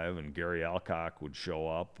alive, and Gary Alcock would show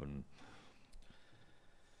up, and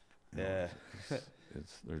Yeah.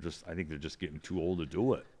 I think they're just getting too old to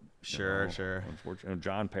do it. Sure, you know? sure. Unfortunately,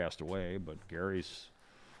 John passed away, but Gary's,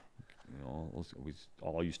 you know, we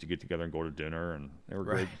all used to get together and go to dinner, and they were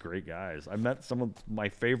Right. great guys. I met some of my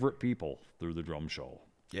favorite people through the drum show.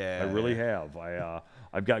 Yeah. I really have.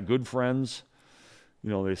 I've got good friends. You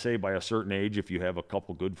know, they say by a certain age, if you have a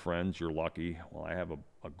couple good friends, you're lucky. Well, I have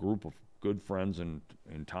a group of good friends in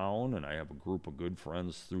town, and I have a group of good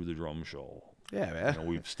friends through the drum show. Yeah, man. You know,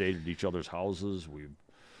 we've stayed at each other's houses.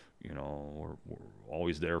 You know, we're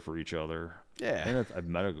always there for each other. Yeah. And I've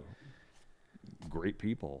met great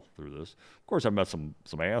people through this. Of course, I've met some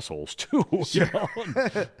assholes too. You know?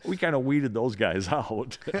 And we kind of weeded those guys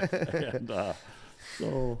out. And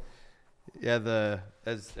so Yeah,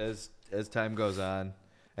 as time goes on,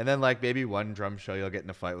 and then like maybe one drum show you'll get in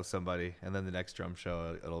a fight with somebody, and then the next drum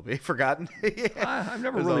show it'll be forgotten. I've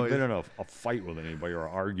never There's really always- been in a fight with anybody or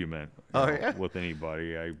an argument with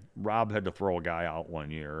anybody. Rob had to throw a guy out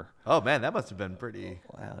one year. Oh man, that must have been pretty.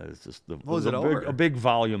 Well, it's just was it over? a big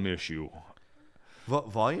volume issue.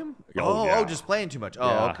 Volume? Oh, yeah. Just playing too much. Oh,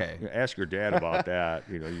 Yeah. okay. Ask your dad about that.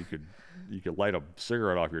 You know, you could light a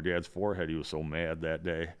cigarette off your dad's forehead. He was so mad that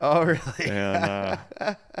day. Oh, really? And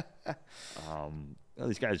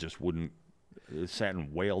these guys just wouldn't. They sat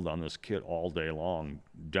and wailed on this kit all day long,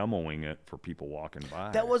 demoing it for people walking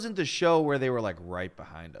by. That wasn't the show where they were like right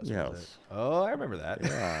behind us. Was Yes. it? Oh, I remember that.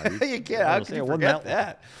 Yeah, you can't. How can you forget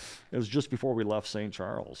that? It was just before we left St.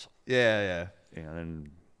 Charles, Yeah. and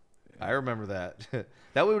I remember that.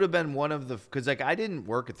 That would have been one of the, because like I didn't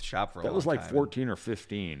work at the shop for a that long was like time. 14 or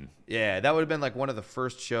 15. Yeah, that would have been like one of the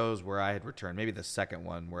first shows where I had returned, maybe the second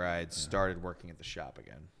one where I had started working at the shop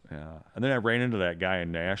again. Yeah, and then I ran into that guy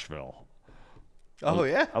in Nashville. Oh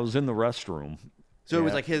yeah. I was in the restroom. So it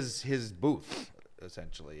was Yeah. like his booth,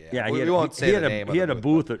 essentially. Yeah. Yeah, we, he had, won't say he the had name. he of had the a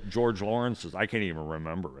booth at George Lawrence's. I can't even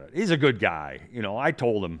remember it. He's a good guy. You know, I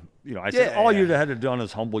told him. You know, I said Yeah, all yeah. you'd had to done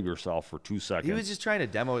is humble yourself for 2 seconds. He was just trying to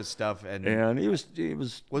demo his stuff, and he was.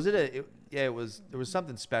 was it a? Yeah, it was. There was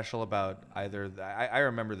something special about either. I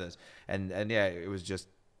remember this, and yeah, it was just.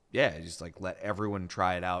 Yeah, just like let everyone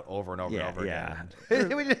try it out over and over and over again.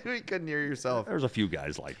 we couldn't hear yourself. There's a few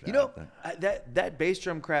guys like that. You know, that bass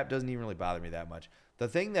drum crap doesn't even really bother me that much. The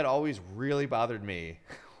thing that always really bothered me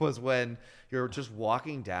was when you're just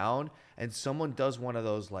walking down and someone does one of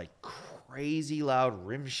those like crazy loud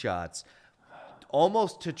rim shots,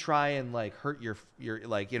 almost to try and like hurt your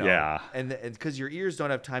like, you know, Yeah. and because your ears don't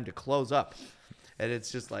have time to close up. And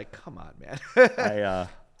it's just like, come on, man.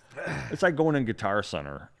 It's like going in Guitar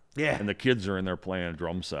Center. Yeah. And the kids are in there playing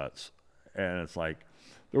drum sets. And it's like,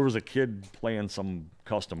 there was a kid playing some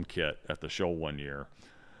custom kit at the show one year.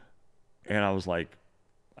 And I was like,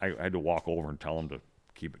 I had to walk over and tell him to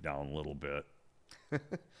keep it down a little bit.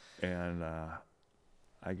 And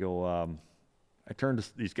I go, I turn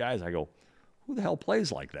to these guys, I go, who the hell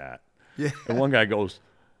plays like that? Yeah. And one guy goes,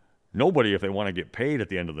 nobody if they want to get paid at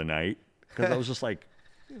the end of the night. Because I was just like,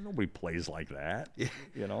 nobody plays like that. Yeah.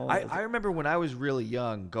 You know? I remember when I was really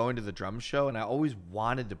young going to the drum show, and I always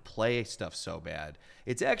wanted to play stuff so bad.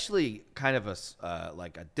 It's actually kind of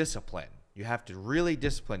like a discipline. You have to really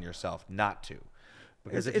discipline yourself not to.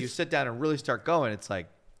 Because if you sit down and really start going, it's like,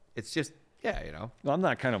 it's just, yeah, you know. I'm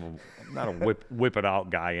not a whip it out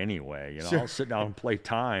guy anyway. You know, Sure. I'll sit down and play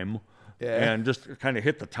time, Yeah. and just kind of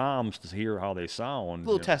hit the toms to hear how they sound. A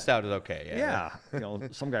little test out is okay. Yeah. Yeah, you know,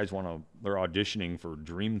 some guys they're auditioning for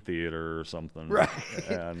Dream Theater or something, Right.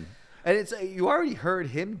 And it's you already heard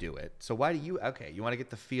him do it, so why do you? Okay, you want to get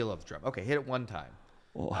the feel of the drum. Okay, hit it one time.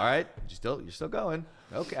 All right, you're still going.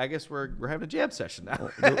 Okay, I guess we're having a jam session now.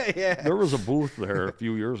 Yeah. There was a booth there a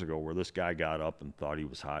few years ago where this guy got up and thought he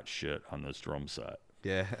was hot shit on this drum set,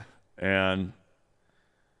 Yeah. and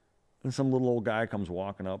then some little old guy comes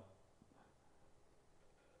walking up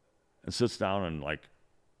and sits down and like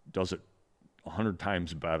does it 100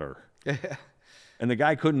 times better. Yeah. And the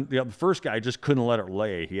guy the first guy just couldn't let it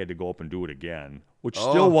lay. He had to go up and do it again, which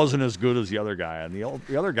Oh. still wasn't as good as the other guy. And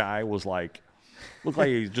the other guy was like, looked like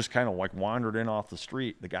he just kind of like wandered in off the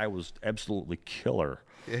street. The guy was absolutely killer.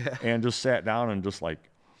 Yeah. And just sat down and just like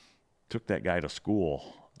took that guy to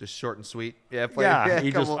school. Just short and sweet. Yeah.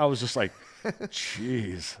 I was just like,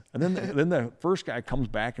 jeez. And then the first guy comes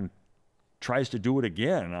back and tries to do it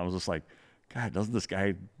again. And I was just like, God, doesn't this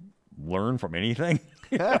guy learn from anything?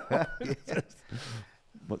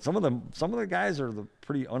 But some of the guys are the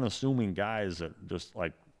pretty unassuming guys that just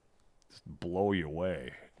like blow you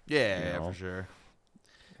away. Yeah, know? for sure.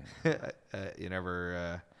 You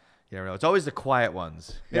never know. It's always the quiet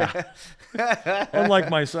ones. Yeah. Unlike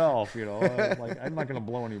myself, you know, I'm not going to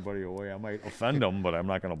blow anybody away. I might offend them, but I'm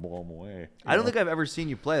not going to blow them away. I don't think I've ever seen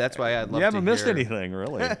you play. That's why I'd love to You haven't missed hear. anything,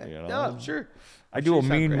 really. You know? No, I'm sure. I I'm do sure a you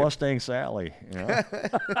sound mean great. Mustang Sally. You know?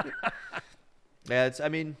 Yeah,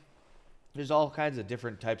 there's all kinds of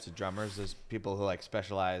different types of drummers. There's people who like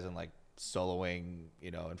specialize in like soloing, you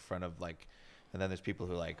know, in front of like, and then there's people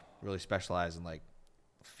who like really specialize in like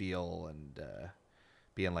feel and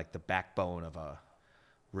being like the backbone of a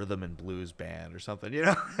rhythm and blues band or something, you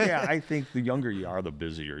know? Yeah, I think the younger you are, the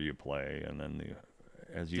busier you play, and then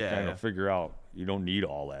as you kind of figure out, you don't need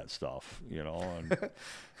all that stuff, you know. And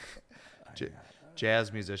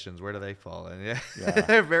Jazz musicians, where do they fall in? Yeah, Yeah.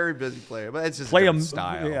 they're very busy players, but it's just play a them, different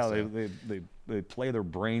style. yeah. So. They play their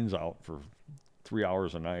brains out for 3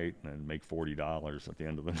 hours a night and make $40 at the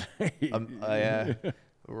end of the night. Yeah.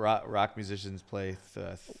 Rock musicians play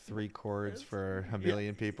 3 chords for a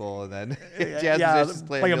million people, and then jazz musicians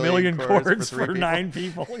play a million chords for 3 people. 9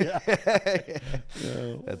 people. Yeah.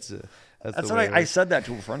 That's That's the what way I said that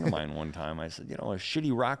to a friend of mine one time. I said, you know, a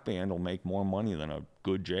shitty rock band will make more money than a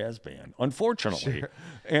good jazz band, unfortunately. Sure.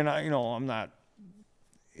 And I'm not,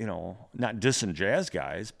 not dissing jazz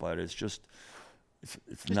guys, but it's just, it's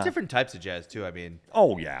There's not different types of jazz too. I mean,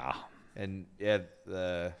 Oh yeah, and yeah,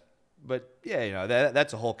 but yeah, you know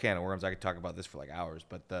that's a whole can of worms. I could talk about this for like hours.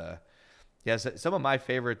 But some of my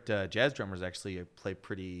favorite jazz drummers actually play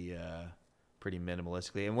pretty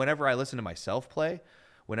minimalistically. And whenever I listen to myself play,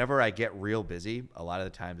 whenever I get real busy, a lot of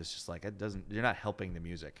the times it's just like you're not helping the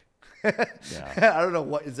music. Yeah. I don't know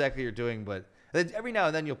what exactly you're doing, but then every now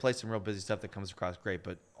and then you'll play some real busy stuff that comes across great.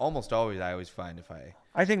 But almost always, I always find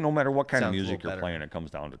I think no matter what kind of Sounds a music little you're better. playing, it comes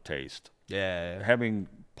down to taste. yeah. Having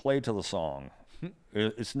played to the song,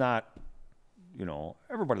 it's not,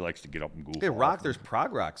 everybody likes to get up and goof Hey, off rock. and- There's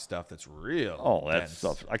prog rock stuff that's real. Oh, that dense.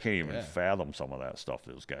 stuff. I can't even Yeah. fathom some of that stuff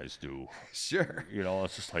those guys do. Sure.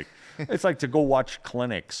 It's just like, it's like to go watch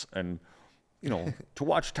clinics and, to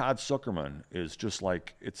watch Todd Zuckerman is just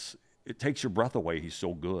like, it takes your breath away. He's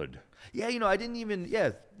so good. Yeah, I didn't even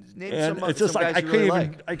name And some it's just some like, guys you really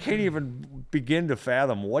like. I can't even begin to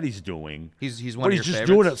fathom what he's doing. He's one But of he's your just favorites?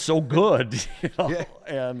 doing it so good,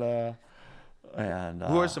 Yeah. And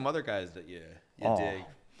Who are some other guys that you dig?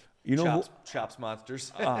 you know, Chops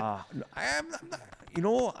monsters.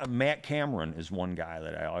 Matt Cameron is one guy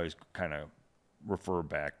that I always kind of refer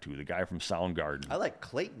back to. The guy from Soundgarden. I like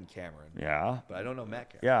Clayton Cameron, Yeah. but I don't know Matt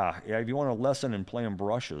Cameron. Yeah. If you want a lesson in playing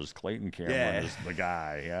brushes, Clayton Cameron Yeah. is the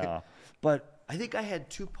guy. Yeah. But I think I had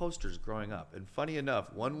 2 posters growing up, and funny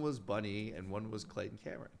enough, one was Bunny and one was Clayton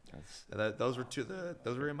Cameron. Those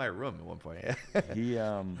were in my room at one point.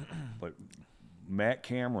 But Matt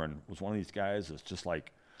Cameron was one of these guys that's just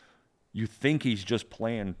like, you think he's just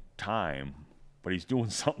playing time, but he's doing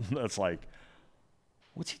something that's like,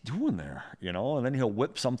 what's he doing there? And then he'll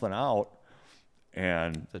whip something out,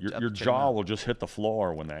 and your jaw will just hit the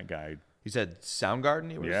floor when that guy. You said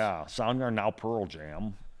Soundgarden? Yeah, Soundgarden, now Pearl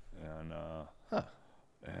Jam, and but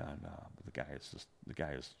the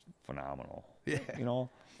guy is phenomenal. Yeah.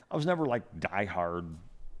 I was never like diehard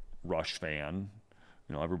Rush fan.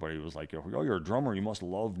 Everybody was like, "Oh, you're a drummer. You must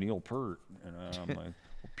love Neil Peart." And I'm like,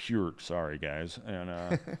 "Peart, sorry guys."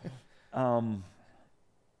 And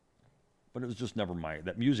but it was just never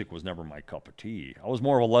that music was never my cup of tea. I was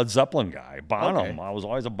more of a Led Zeppelin guy. Bonham. Okay. I was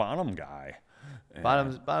always a Bonham guy.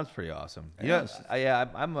 Bonham's pretty awesome. I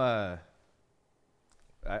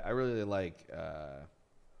really like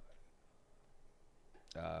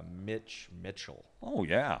Mitch Mitchell. Oh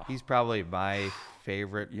yeah, he's probably my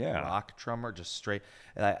favorite rock drummer. Just straight.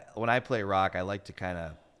 And when I play rock, I like to kind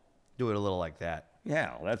of do it a little like that.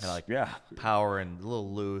 Yeah, that's power and a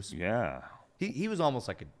little loose. Yeah, he was almost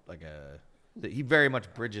like a he very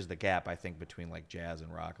much bridges the gap, I think, between like jazz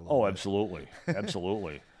and rock a little bit. Absolutely,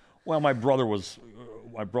 absolutely. Well, my brother was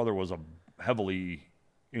a heavily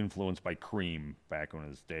influenced by Cream back in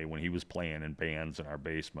his day when he was playing in bands in our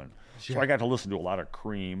basement. Sure. So I got to listen to a lot of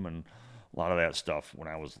Cream and a lot of that stuff when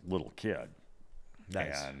I was a little kid.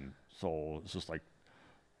 Nice. And so it's just like,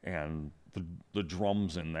 and the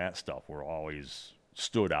drums in that stuff were always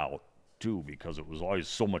stood out too, because it was always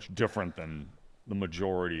so much different than the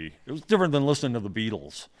majority. It was different than listening to the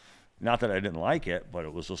Beatles. Not that I didn't like it, but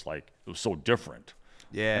it was just like, it was so different.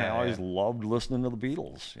 Yeah. And I always loved listening to the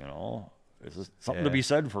Beatles, It's just something to be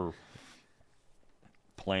said for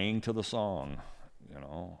playing to the song,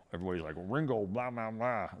 Everybody's like, well, Ringo, blah, blah,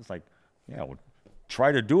 blah. It's like, well,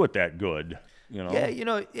 try to do it that good, Yeah,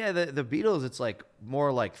 the Beatles, it's like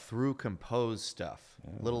more like through composed stuff,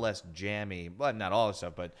 a little less jammy, but not all the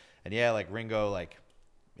stuff. But like Ringo, like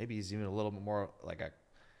maybe he's even a little bit more like a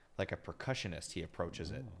percussionist. He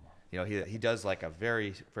approaches it. He does like a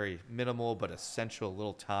very, very minimal but essential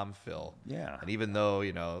little tom fill. Yeah. And even though,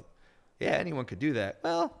 anyone could do that.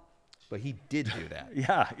 Well, but he did do that.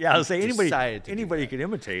 Yeah. I was saying anybody can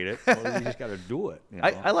imitate it. Well, you just got to do it.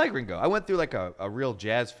 I like Ringo. I went through like a real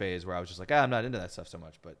jazz phase where I was just like, I'm not into that stuff so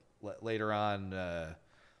much. But later on,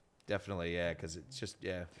 definitely, because it's just,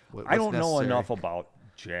 I don't know enough about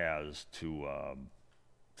jazz to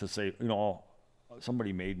say,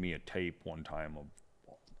 somebody made me a tape one time of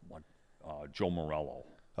Joe Morello.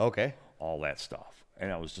 Okay. All that stuff.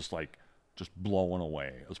 And I was just like, just blown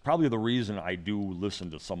away. It was probably the reason I do listen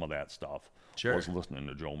to some of that stuff. Sure. Was listening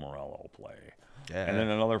to Joe Morello play. Yeah. And then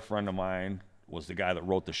another friend of mine was the guy that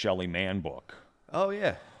wrote the Shelly Manne book. Oh,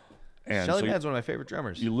 yeah. And Shelly Manne's one of my favorite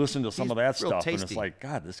drummers. You listen to some of that stuff, tasty. and it's like,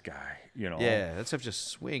 God, this guy, Yeah, that stuff just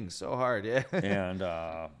swings so hard, yeah. And,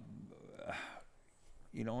 I'm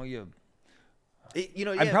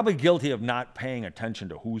probably guilty of not paying attention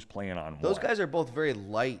to who's playing on what. Those guys are both very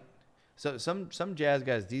light. So some jazz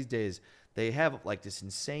guys these days, they have like this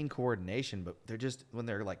insane coordination, but they're just, when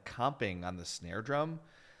they're like comping on the snare drum,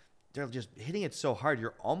 they're just hitting it so hard,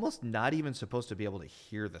 you're almost not even supposed to be able to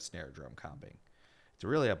hear the snare drum comping. It's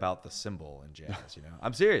really about the cymbal in jazz,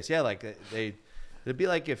 I'm serious. Yeah, like it'd be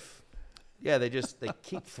like if, they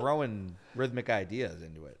keep throwing rhythmic ideas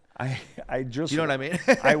into it. I just, you know what I mean?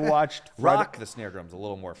 I watched rock. The snare drum's a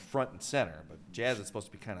little more front and center, but jazz is supposed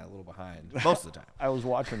to be kind of a little behind most of the time. I was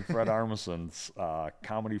watching Fred Armisen's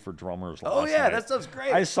Comedy for Drummers last night. That stuff's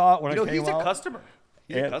great. I saw it when it came out. He's a customer.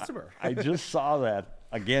 He's a customer. I just saw that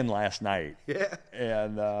again last night. Yeah.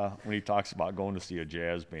 And when he talks about going to see a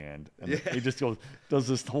jazz band, and he just does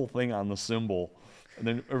this whole thing on the cymbal, and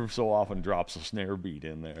then every so often drops a snare beat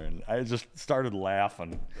in there, and I just started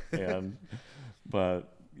laughing. But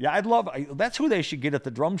yeah, that's who they should get at the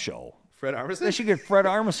drum show. Fred Armisen? They should get Fred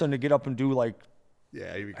Armisen to get up and do like he'd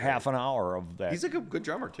be half an hour of that. He's a good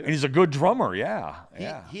drummer too. And he's a good drummer,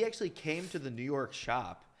 He actually came to the New York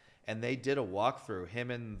shop, and they did a walkthrough, him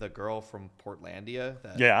and the girl from Portlandia.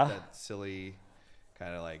 That silly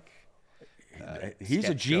kind of like he's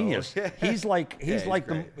a genius. He's like he's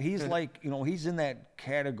in that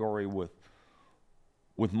category with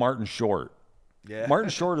Martin Short. Yeah. Martin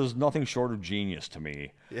Short is nothing short of genius to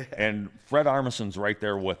me. Yeah. And Fred Armisen's right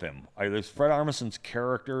there with him. There's Fred Armisen's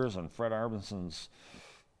characters and Fred Armisen's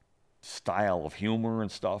style of humor and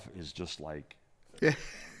stuff is just like, I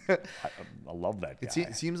love that guy.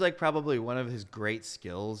 It seems like probably one of his great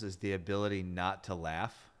skills is the ability not to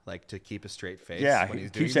laugh. like to keep a straight face. Yeah, when he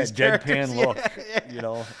he's doing keeps that these characters. deadpan look. Yeah. You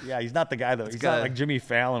know, he's not the guy that he's not like Jimmy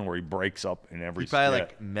Fallon where he breaks up in every. He probably skit.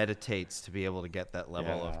 like meditates to be able to get that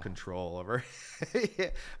level Yeah. of control over. Yeah.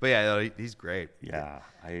 But yeah, no, he's great. Yeah,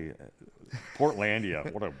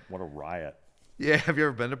 Portlandia, what a riot. Yeah, have you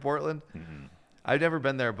ever been to Portland? Mm-hmm. I've never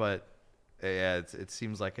been there, but yeah, it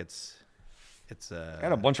seems like it's I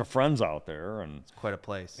had a bunch of friends out there, and quite a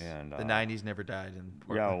place. And, the '90s never died in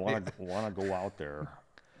yeah, I Portland. want to go out there,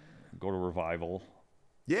 go to Revival.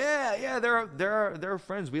 Yeah, there are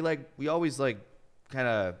friends. We always like kind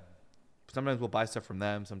of. Sometimes we'll buy stuff from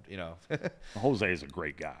them. Jose is a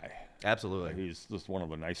great guy. Absolutely. He's just one of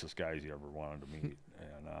the nicest guys you ever wanted to meet,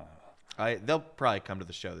 and they'll probably come to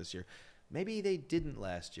the show this year. Maybe they didn't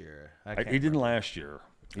last year. he didn't last year.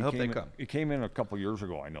 I hope they come. He came in a couple years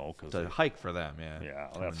ago, I know, because It's a hike for them.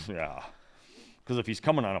 yeah, because if he's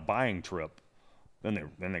coming on a buying trip, then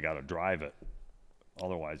they got to drive it.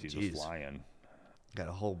 Otherwise, he's just flying. Got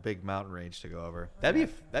a whole big mountain range to go over. That'd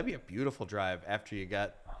be a beautiful drive after you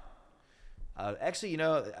got. Actually,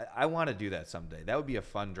 I want to do that someday. That would be a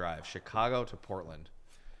fun drive, Chicago to Portland.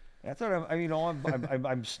 That's what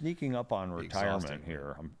I'm sneaking up on retirement exhausting.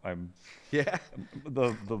 here. I'm Yeah.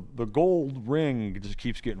 the gold ring just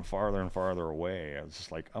keeps getting farther and farther away. It's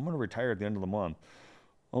just like, I'm going to retire at the end of the month.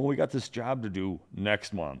 Oh, we got this job to do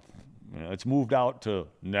next month. It's moved out to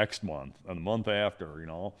next month and the month after.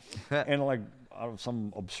 And like out of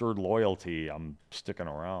some absurd loyalty, I'm sticking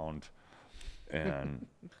around. And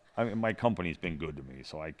my company's been good to me,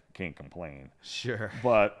 so I can't complain. Sure.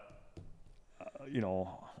 But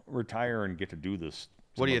retire and get to do this.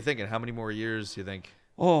 What are you thinking? How many more years do you think?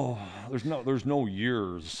 Oh, there's no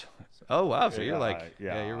years. Oh wow! So you're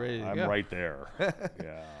you're ready to go. I'm right there.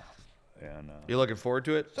 Yeah, and you're looking forward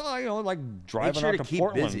to it. So like driving Make sure out to to keep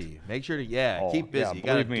Portland. busy. Make sure to keep busy. Yeah, You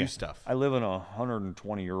gotta believe me, do stuff. I live in a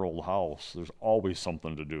 120-year-old house. There's always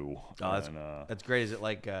something to do. Oh, that's great. Is it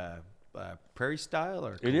like prairie style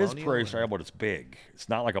or? It is colonial, prairie or- style, but it's big. It's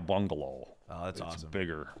not like a bungalow. Oh, that's It's awesome.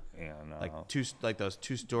 bigger and Like those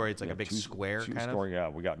 2-story. It's like a big square kind of. two-story. Yeah,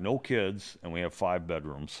 we got no kids and we have 5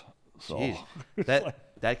 bedrooms. So Jeez.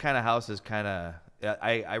 that kind of house is kind of.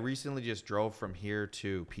 I recently just drove from here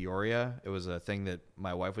to Peoria. It was a thing that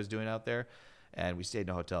my wife was doing out there, and we stayed in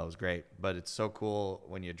a hotel. It was great, but it's so cool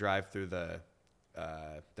when you drive through the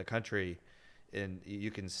country, and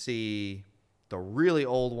you can see the really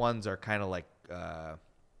old ones are kind of like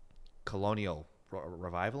colonial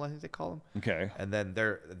revival, I think they call them. Okay. And then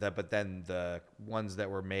but then the ones that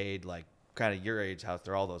were made like kind of your age house,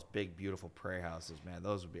 they're all those big, beautiful prairie houses, man.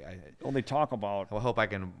 Those would be. Well, they talk about. I hope I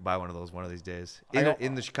can buy one of those one of these days. I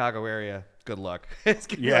In the Chicago area, good luck. It's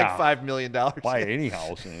gonna be Yeah. like $5 million. Buy any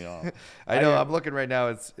house. I know. I'm looking right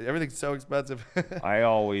now. Everything's so expensive. I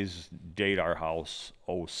always date our house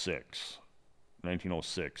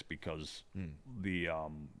 1906, because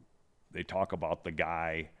they talk about the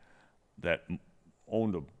guy that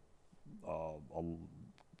owned a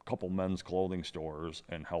couple men's clothing stores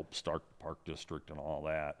and helped start the Park District and all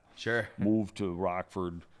that. Sure. Moved to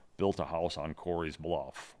Rockford, built a house on Corey's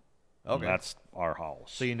Bluff. Okay. And that's our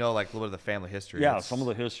house. So like a little bit of the family history. Yeah, some of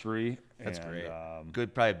the history. That's and, great.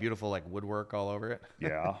 Good, probably beautiful like woodwork all over it.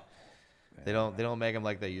 Yeah. They don't make them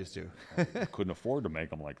like they used to. Couldn't afford to make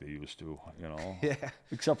them like they used to, Yeah.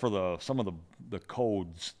 Except for some of the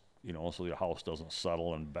codes, so your house doesn't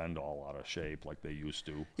settle and bend all out of shape like they used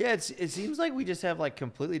to. Yeah, it seems like we just have like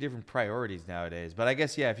completely different priorities nowadays. But I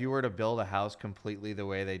guess if you were to build a house completely the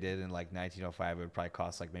way they did in like 1905, it would probably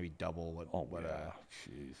cost like maybe double what.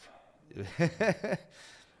 Jeez.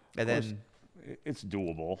 And then It's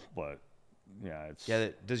doable, but yeah, it's. yeah,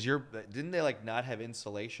 didn't they like not have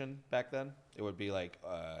insulation back then? It would be like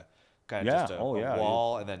kind of just a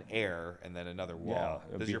wall and then air and then another wall.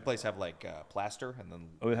 Yeah, Does your place have like plaster and then?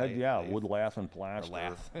 It had wood lath and plaster.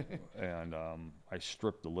 lath. And I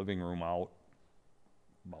stripped the living room out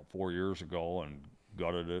about 4 years ago and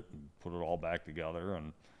gutted it and put it all back together.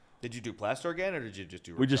 And Did you do plaster again, or did you just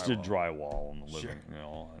do? we just did drywall in the living.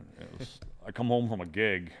 And I come home from a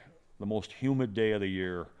gig, the most humid day of the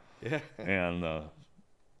year. Yeah. And a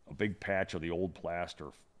big patch of the old plaster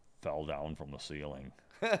fell down from the ceiling.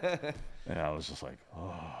 And I was just like,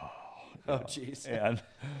 oh. Oh, jeez. And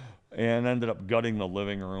ended up gutting the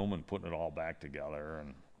living room and putting it all back together.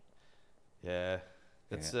 And yeah,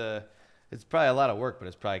 it's probably a lot of work, but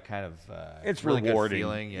it's probably kind of it's really rewarding. Good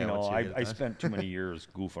feeling. Yeah, I spent too many years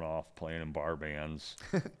goofing off playing in bar bands.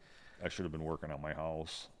 I should have been working on my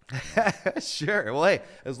house. Sure. Well, hey,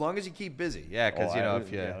 as long as you keep busy, because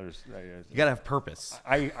if you gotta have purpose.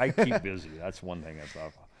 I keep busy. That's one thing that's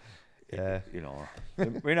up. Yeah. You know,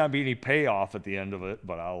 there may not be any payoff at the end of it,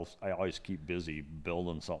 but I always keep busy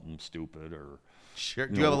building something stupid or. Sure.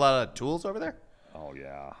 Do you have a lot of tools over there? Oh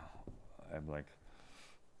yeah, I'm like.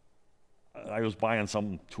 I was buying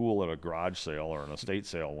some tool at a garage sale or an estate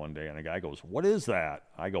sale one day, and a guy goes, "What is that?"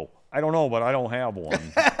 I go, "I don't know, but I don't have one."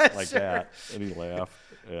 Like Sure. that, and he laughed.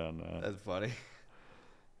 And That's funny.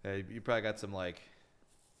 Hey, you probably got some like,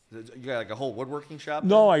 you got like a whole woodworking shop?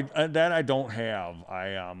 no, I don't have.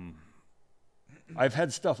 I've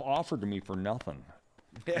had stuff offered to me for nothing,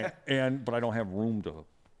 Yeah. but I don't have room to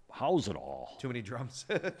house it all. Too many drums.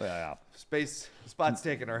 Yeah. Spots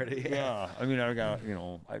taken already. Yeah, I mean, I got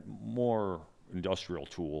more industrial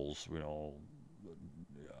tools. I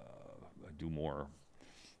do more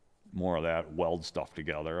of that, weld stuff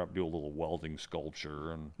together. I do a little welding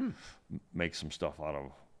sculpture and make some stuff out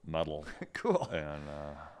of metal. Cool. And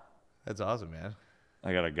That's awesome, man.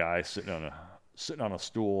 I got a guy sitting on a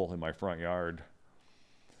stool in my front yard,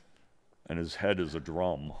 and his head is a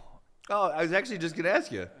drum. Oh, I was actually just gonna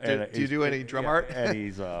ask you. Do you do any drum art? And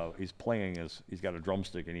he's playing he's got a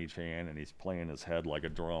drumstick in each hand, and he's playing his head like a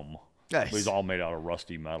drum. Nice. But he's all made out of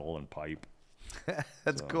rusty metal and pipe.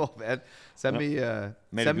 That's cool, man. Send me a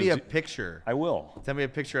picture. I will. Send me a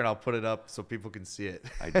picture and I'll put it up so people can see it.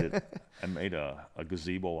 I did. I made a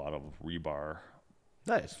gazebo out of rebar.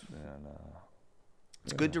 Nice. And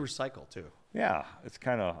It's good to recycle too. yeah, it's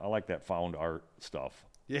I like that found art stuff.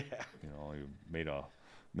 Yeah. You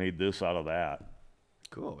made this out of that.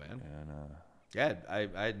 Cool, man. And Yeah, I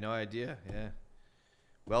had no idea. Yeah.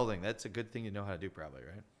 Welding, that's a good thing you know how to do probably,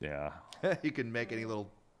 right? yeah. You can make any little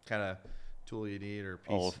kind of tool you need or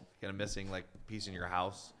piece kind of missing, like piece in your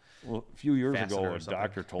house. Well, a few years Fastener ago, or a something.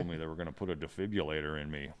 doctor told me they were going to put a defibrillator in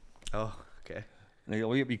me. Oh, okay. And they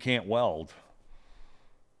go, you can't weld.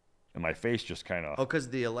 And my face just kind of. Oh, because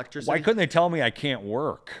the electricity? Why couldn't they tell me I can't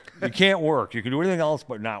work? You can't work. You can do anything else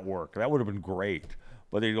but not work. That would have been great.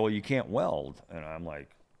 But they go, you can't weld. And I'm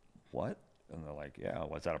like, what? And they're like, yeah,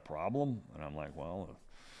 was that a problem? And I'm like, well,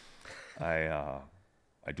 I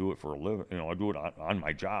do it for a living. I do it on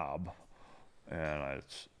my job. And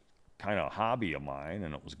it's kind of a hobby of mine,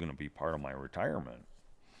 and it was going to be part of my retirement.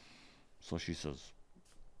 So she says,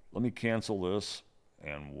 let me cancel this,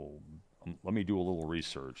 and let me do a little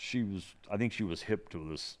research. I think she was hip to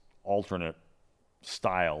this alternate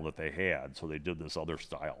style that they had, so they did this other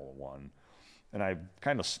style one. And I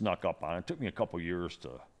kind of snuck up on it. It took me a couple years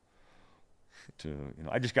to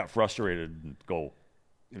I just got frustrated and go,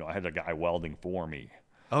 I had a guy welding for me.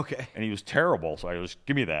 Okay. And he was terrible, so I was,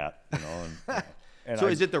 give me that, And So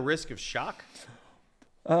is it the risk of shock?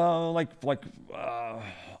 Like,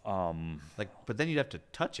 but then you'd have to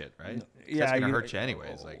touch it, right? yeah, That's gonna hurt you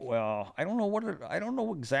anyways. Well, I don't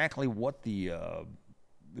know exactly what the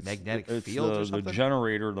Magnetic it's field or the something?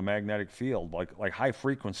 generator, the magnetic field, like high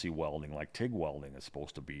frequency welding, like TIG welding is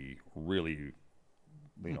supposed to be really,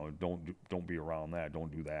 don't be around that,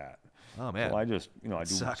 don't do that. Oh man. So I just, I do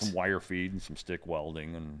sucks. some wire feed and some stick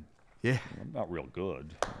welding, and Yeah. I'm not real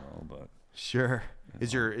good, but. Sure.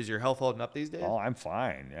 Is your health holding up these days? Oh, I'm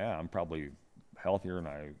fine. Yeah, I'm probably healthier than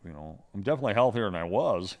I'm definitely healthier than I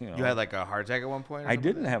was. You had like a heart attack at one point? Or I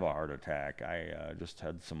something? didn't have a heart attack. I just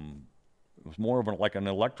had it was more of like an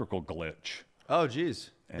electrical glitch. Oh, geez.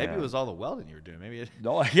 Maybe Yeah. it was all the welding you were doing. Maybe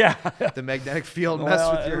No, yeah. the magnetic field messed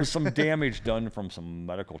Well, with there your. was some damage done from some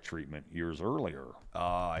medical treatment years earlier, Oh,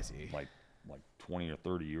 I see. like 20 or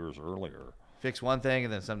 30 years earlier. Fix one thing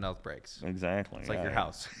and then something else breaks. Exactly. It's like your yeah.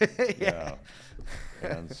 house. Yeah.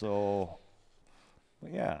 And so,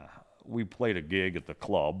 yeah, we played a gig at the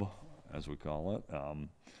club, as we call it.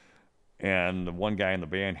 And the one guy in the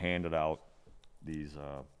band handed out these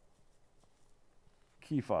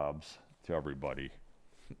key fobs to everybody,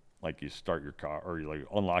 like you start your car or you like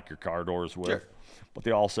unlock your car doors with. Sure. But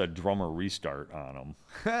they all said drummer restart on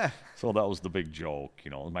them. So that was the big joke,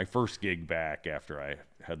 my first gig back after I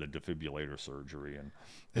had the defibrillator surgery. And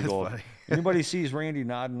they That's go, funny. anybody sees Randy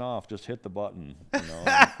nodding off, just hit the button.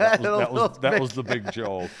 That was the big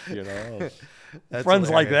joke. That's Friends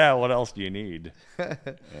like hilarious. that, what else do you need? And,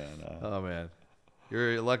 Oh man,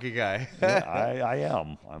 you're a lucky guy. yeah, I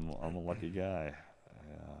am. I'm a lucky guy.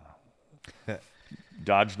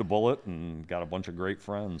 Dodged a bullet and got a bunch of great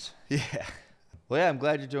friends. Yeah. Well, yeah, I'm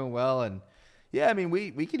glad you're doing well, and yeah, I mean,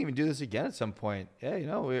 we can even do this again at some point. Yeah,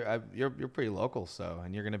 you're pretty local, so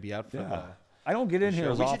and you're gonna be out for. Yeah. I don't get in here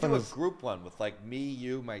Sure. as We should often do a as group one with like me,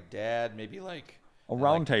 you, my dad, maybe like a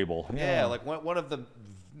round table. yeah, like one of the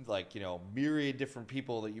myriad different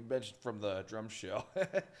people that you mentioned from the drum show.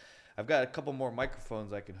 I've got a couple more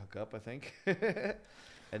microphones I can hook up, I think.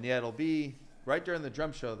 And yeah, it'll be right during the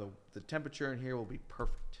drum show, the temperature in here will be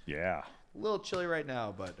perfect. Yeah. A little chilly right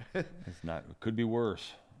now, but It's not. It could be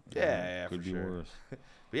worse. yeah, could for be sure. worse.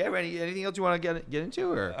 But yeah, anything else you want to get into,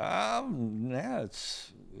 or Yeah,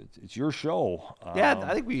 it's your show. yeah,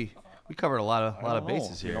 I think we covered a lot I of don't know,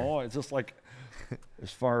 bases here. You know, it's just like,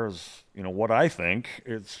 as far as what I think,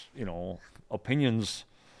 it's opinions.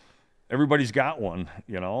 Everybody's got one,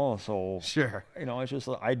 So Sure. it's just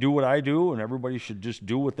I do what I do, and everybody should just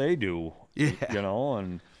do what they do. Yeah.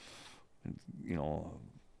 And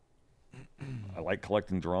I like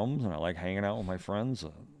collecting drums, and I like hanging out with my friends.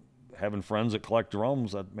 Having friends that collect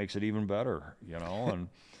drums, that makes it even better, And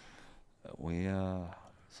we,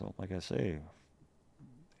 so like I say,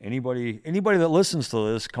 anybody that listens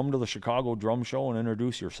to this, come to the Chicago Drum Show and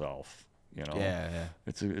introduce yourself. Yeah.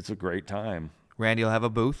 It's a great time. Randy will have a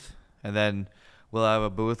booth, and then we'll have a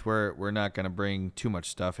booth where we're not going to bring too much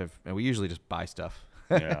stuff. And we usually just buy stuff.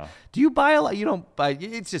 Yeah. Do you buy a lot? You don't buy.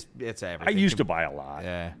 It's everything. I used to buy a lot.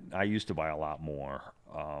 Yeah. I used to buy a lot more.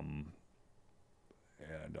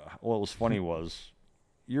 What was funny was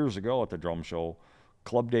years ago at the drum show,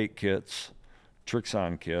 club date kits,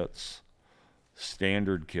 Trixon kits,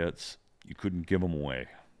 standard kits, you couldn't give them away.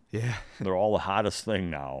 Yeah. They're all the hottest thing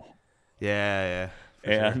now. Yeah.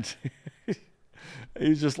 And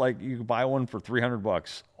he's just like, you can buy one for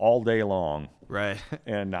 $300 all day long. Right.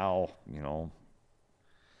 And now,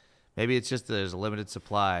 Maybe it's just there's a limited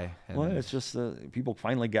supply. And well, it's just people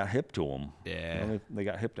finally got hip to them. Yeah. They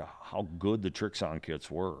got hip to how good the Trixon kits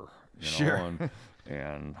were. Sure.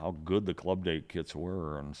 And how good the club date kits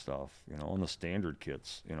were and stuff. And the standard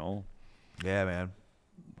kits. Yeah, man.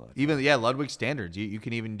 But, Even Ludwig standards. You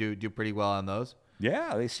can even do pretty well on those.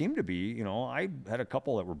 Yeah, they seem to be. I had a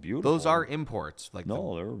couple that were beautiful. Those are imports.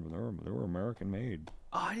 No, they were American made.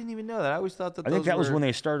 Oh, I didn't even know that. I always thought that. I think that was were... when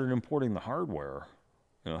they started importing the hardware.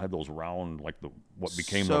 Had those round, like what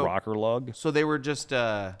became the rocker lug. So they were just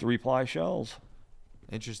 3-ply shells.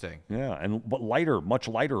 Interesting. Yeah, but much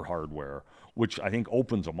lighter hardware, which I think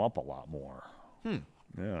opens them up a lot more.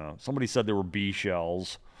 Yeah, somebody said there were B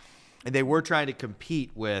shells. And they were trying to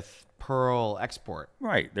compete with Pearl Export.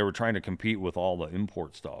 Right, they were trying to compete with all the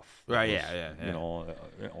import stuff. Right. Yeah.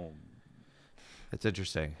 It's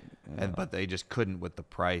interesting. Yeah. But they just couldn't with the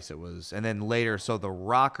price. It was, and then later, so the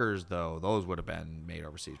rockers though, those would have been made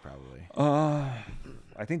overseas probably.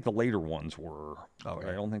 I think the later ones were. Okay.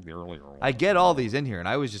 I don't think the earlier ones. I get all these in here, and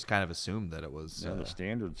I always just kind of assumed that it was. Yeah, the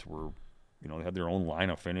standards were, they had their own line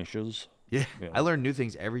of finishes. Yeah, I learn new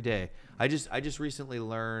things every day. I just recently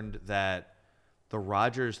learned that the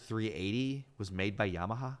Rogers 380 was made by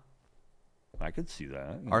Yamaha. I could see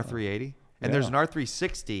that. R380. And there's an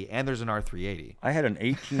R360 and there's an R380. I had an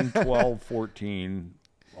 1812-14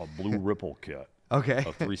 Blue Ripple kit. Okay. A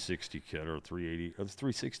 360 kit or a 380, or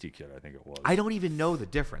 360 kit, I think it was. I don't even know the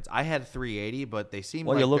difference. I had 380, but they seem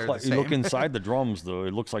well, like you they're the same. You look inside the drums, though.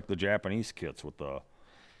 It looks like the Japanese kits with the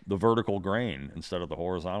vertical grain instead of the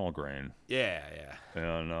horizontal grain. Yeah.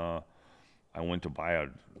 And I went to buy a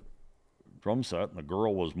drum set, and the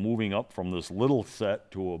girl was moving up from this little set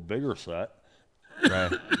to a bigger set.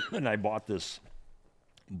 Right. And I bought this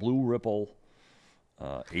Blue Ripple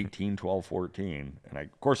 1812-14, and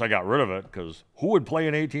of course I got rid of it because who would play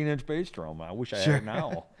an 18-inch bass drum? I wish I had it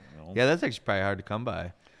now. Yeah, that's actually probably hard to come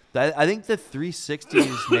by. I think the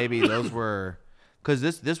 360s maybe those were because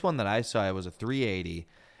this one that I saw, it was a 380,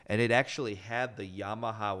 and it actually had the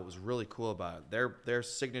Yamaha. What was really cool about it, their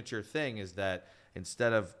signature thing is that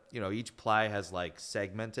instead of each ply has like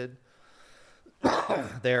segmented.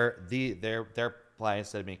 Their ply,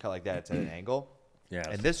 instead of being cut like that, it's at an angle. Yeah.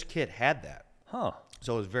 And this kit had that. Huh.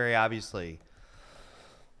 So it was very obviously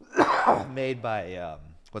made by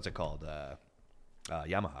what's it called?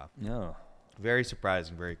 Yamaha. Yeah. Very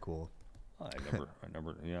surprising, very cool. I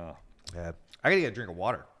never. Yeah. Yeah. I gotta get a drink of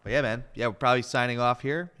water. But yeah, man. Yeah, we're probably signing off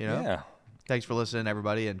here. Yeah. Thanks for listening,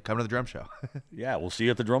 everybody, and come to the drum show. Yeah, we'll see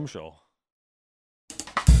you at the drum show.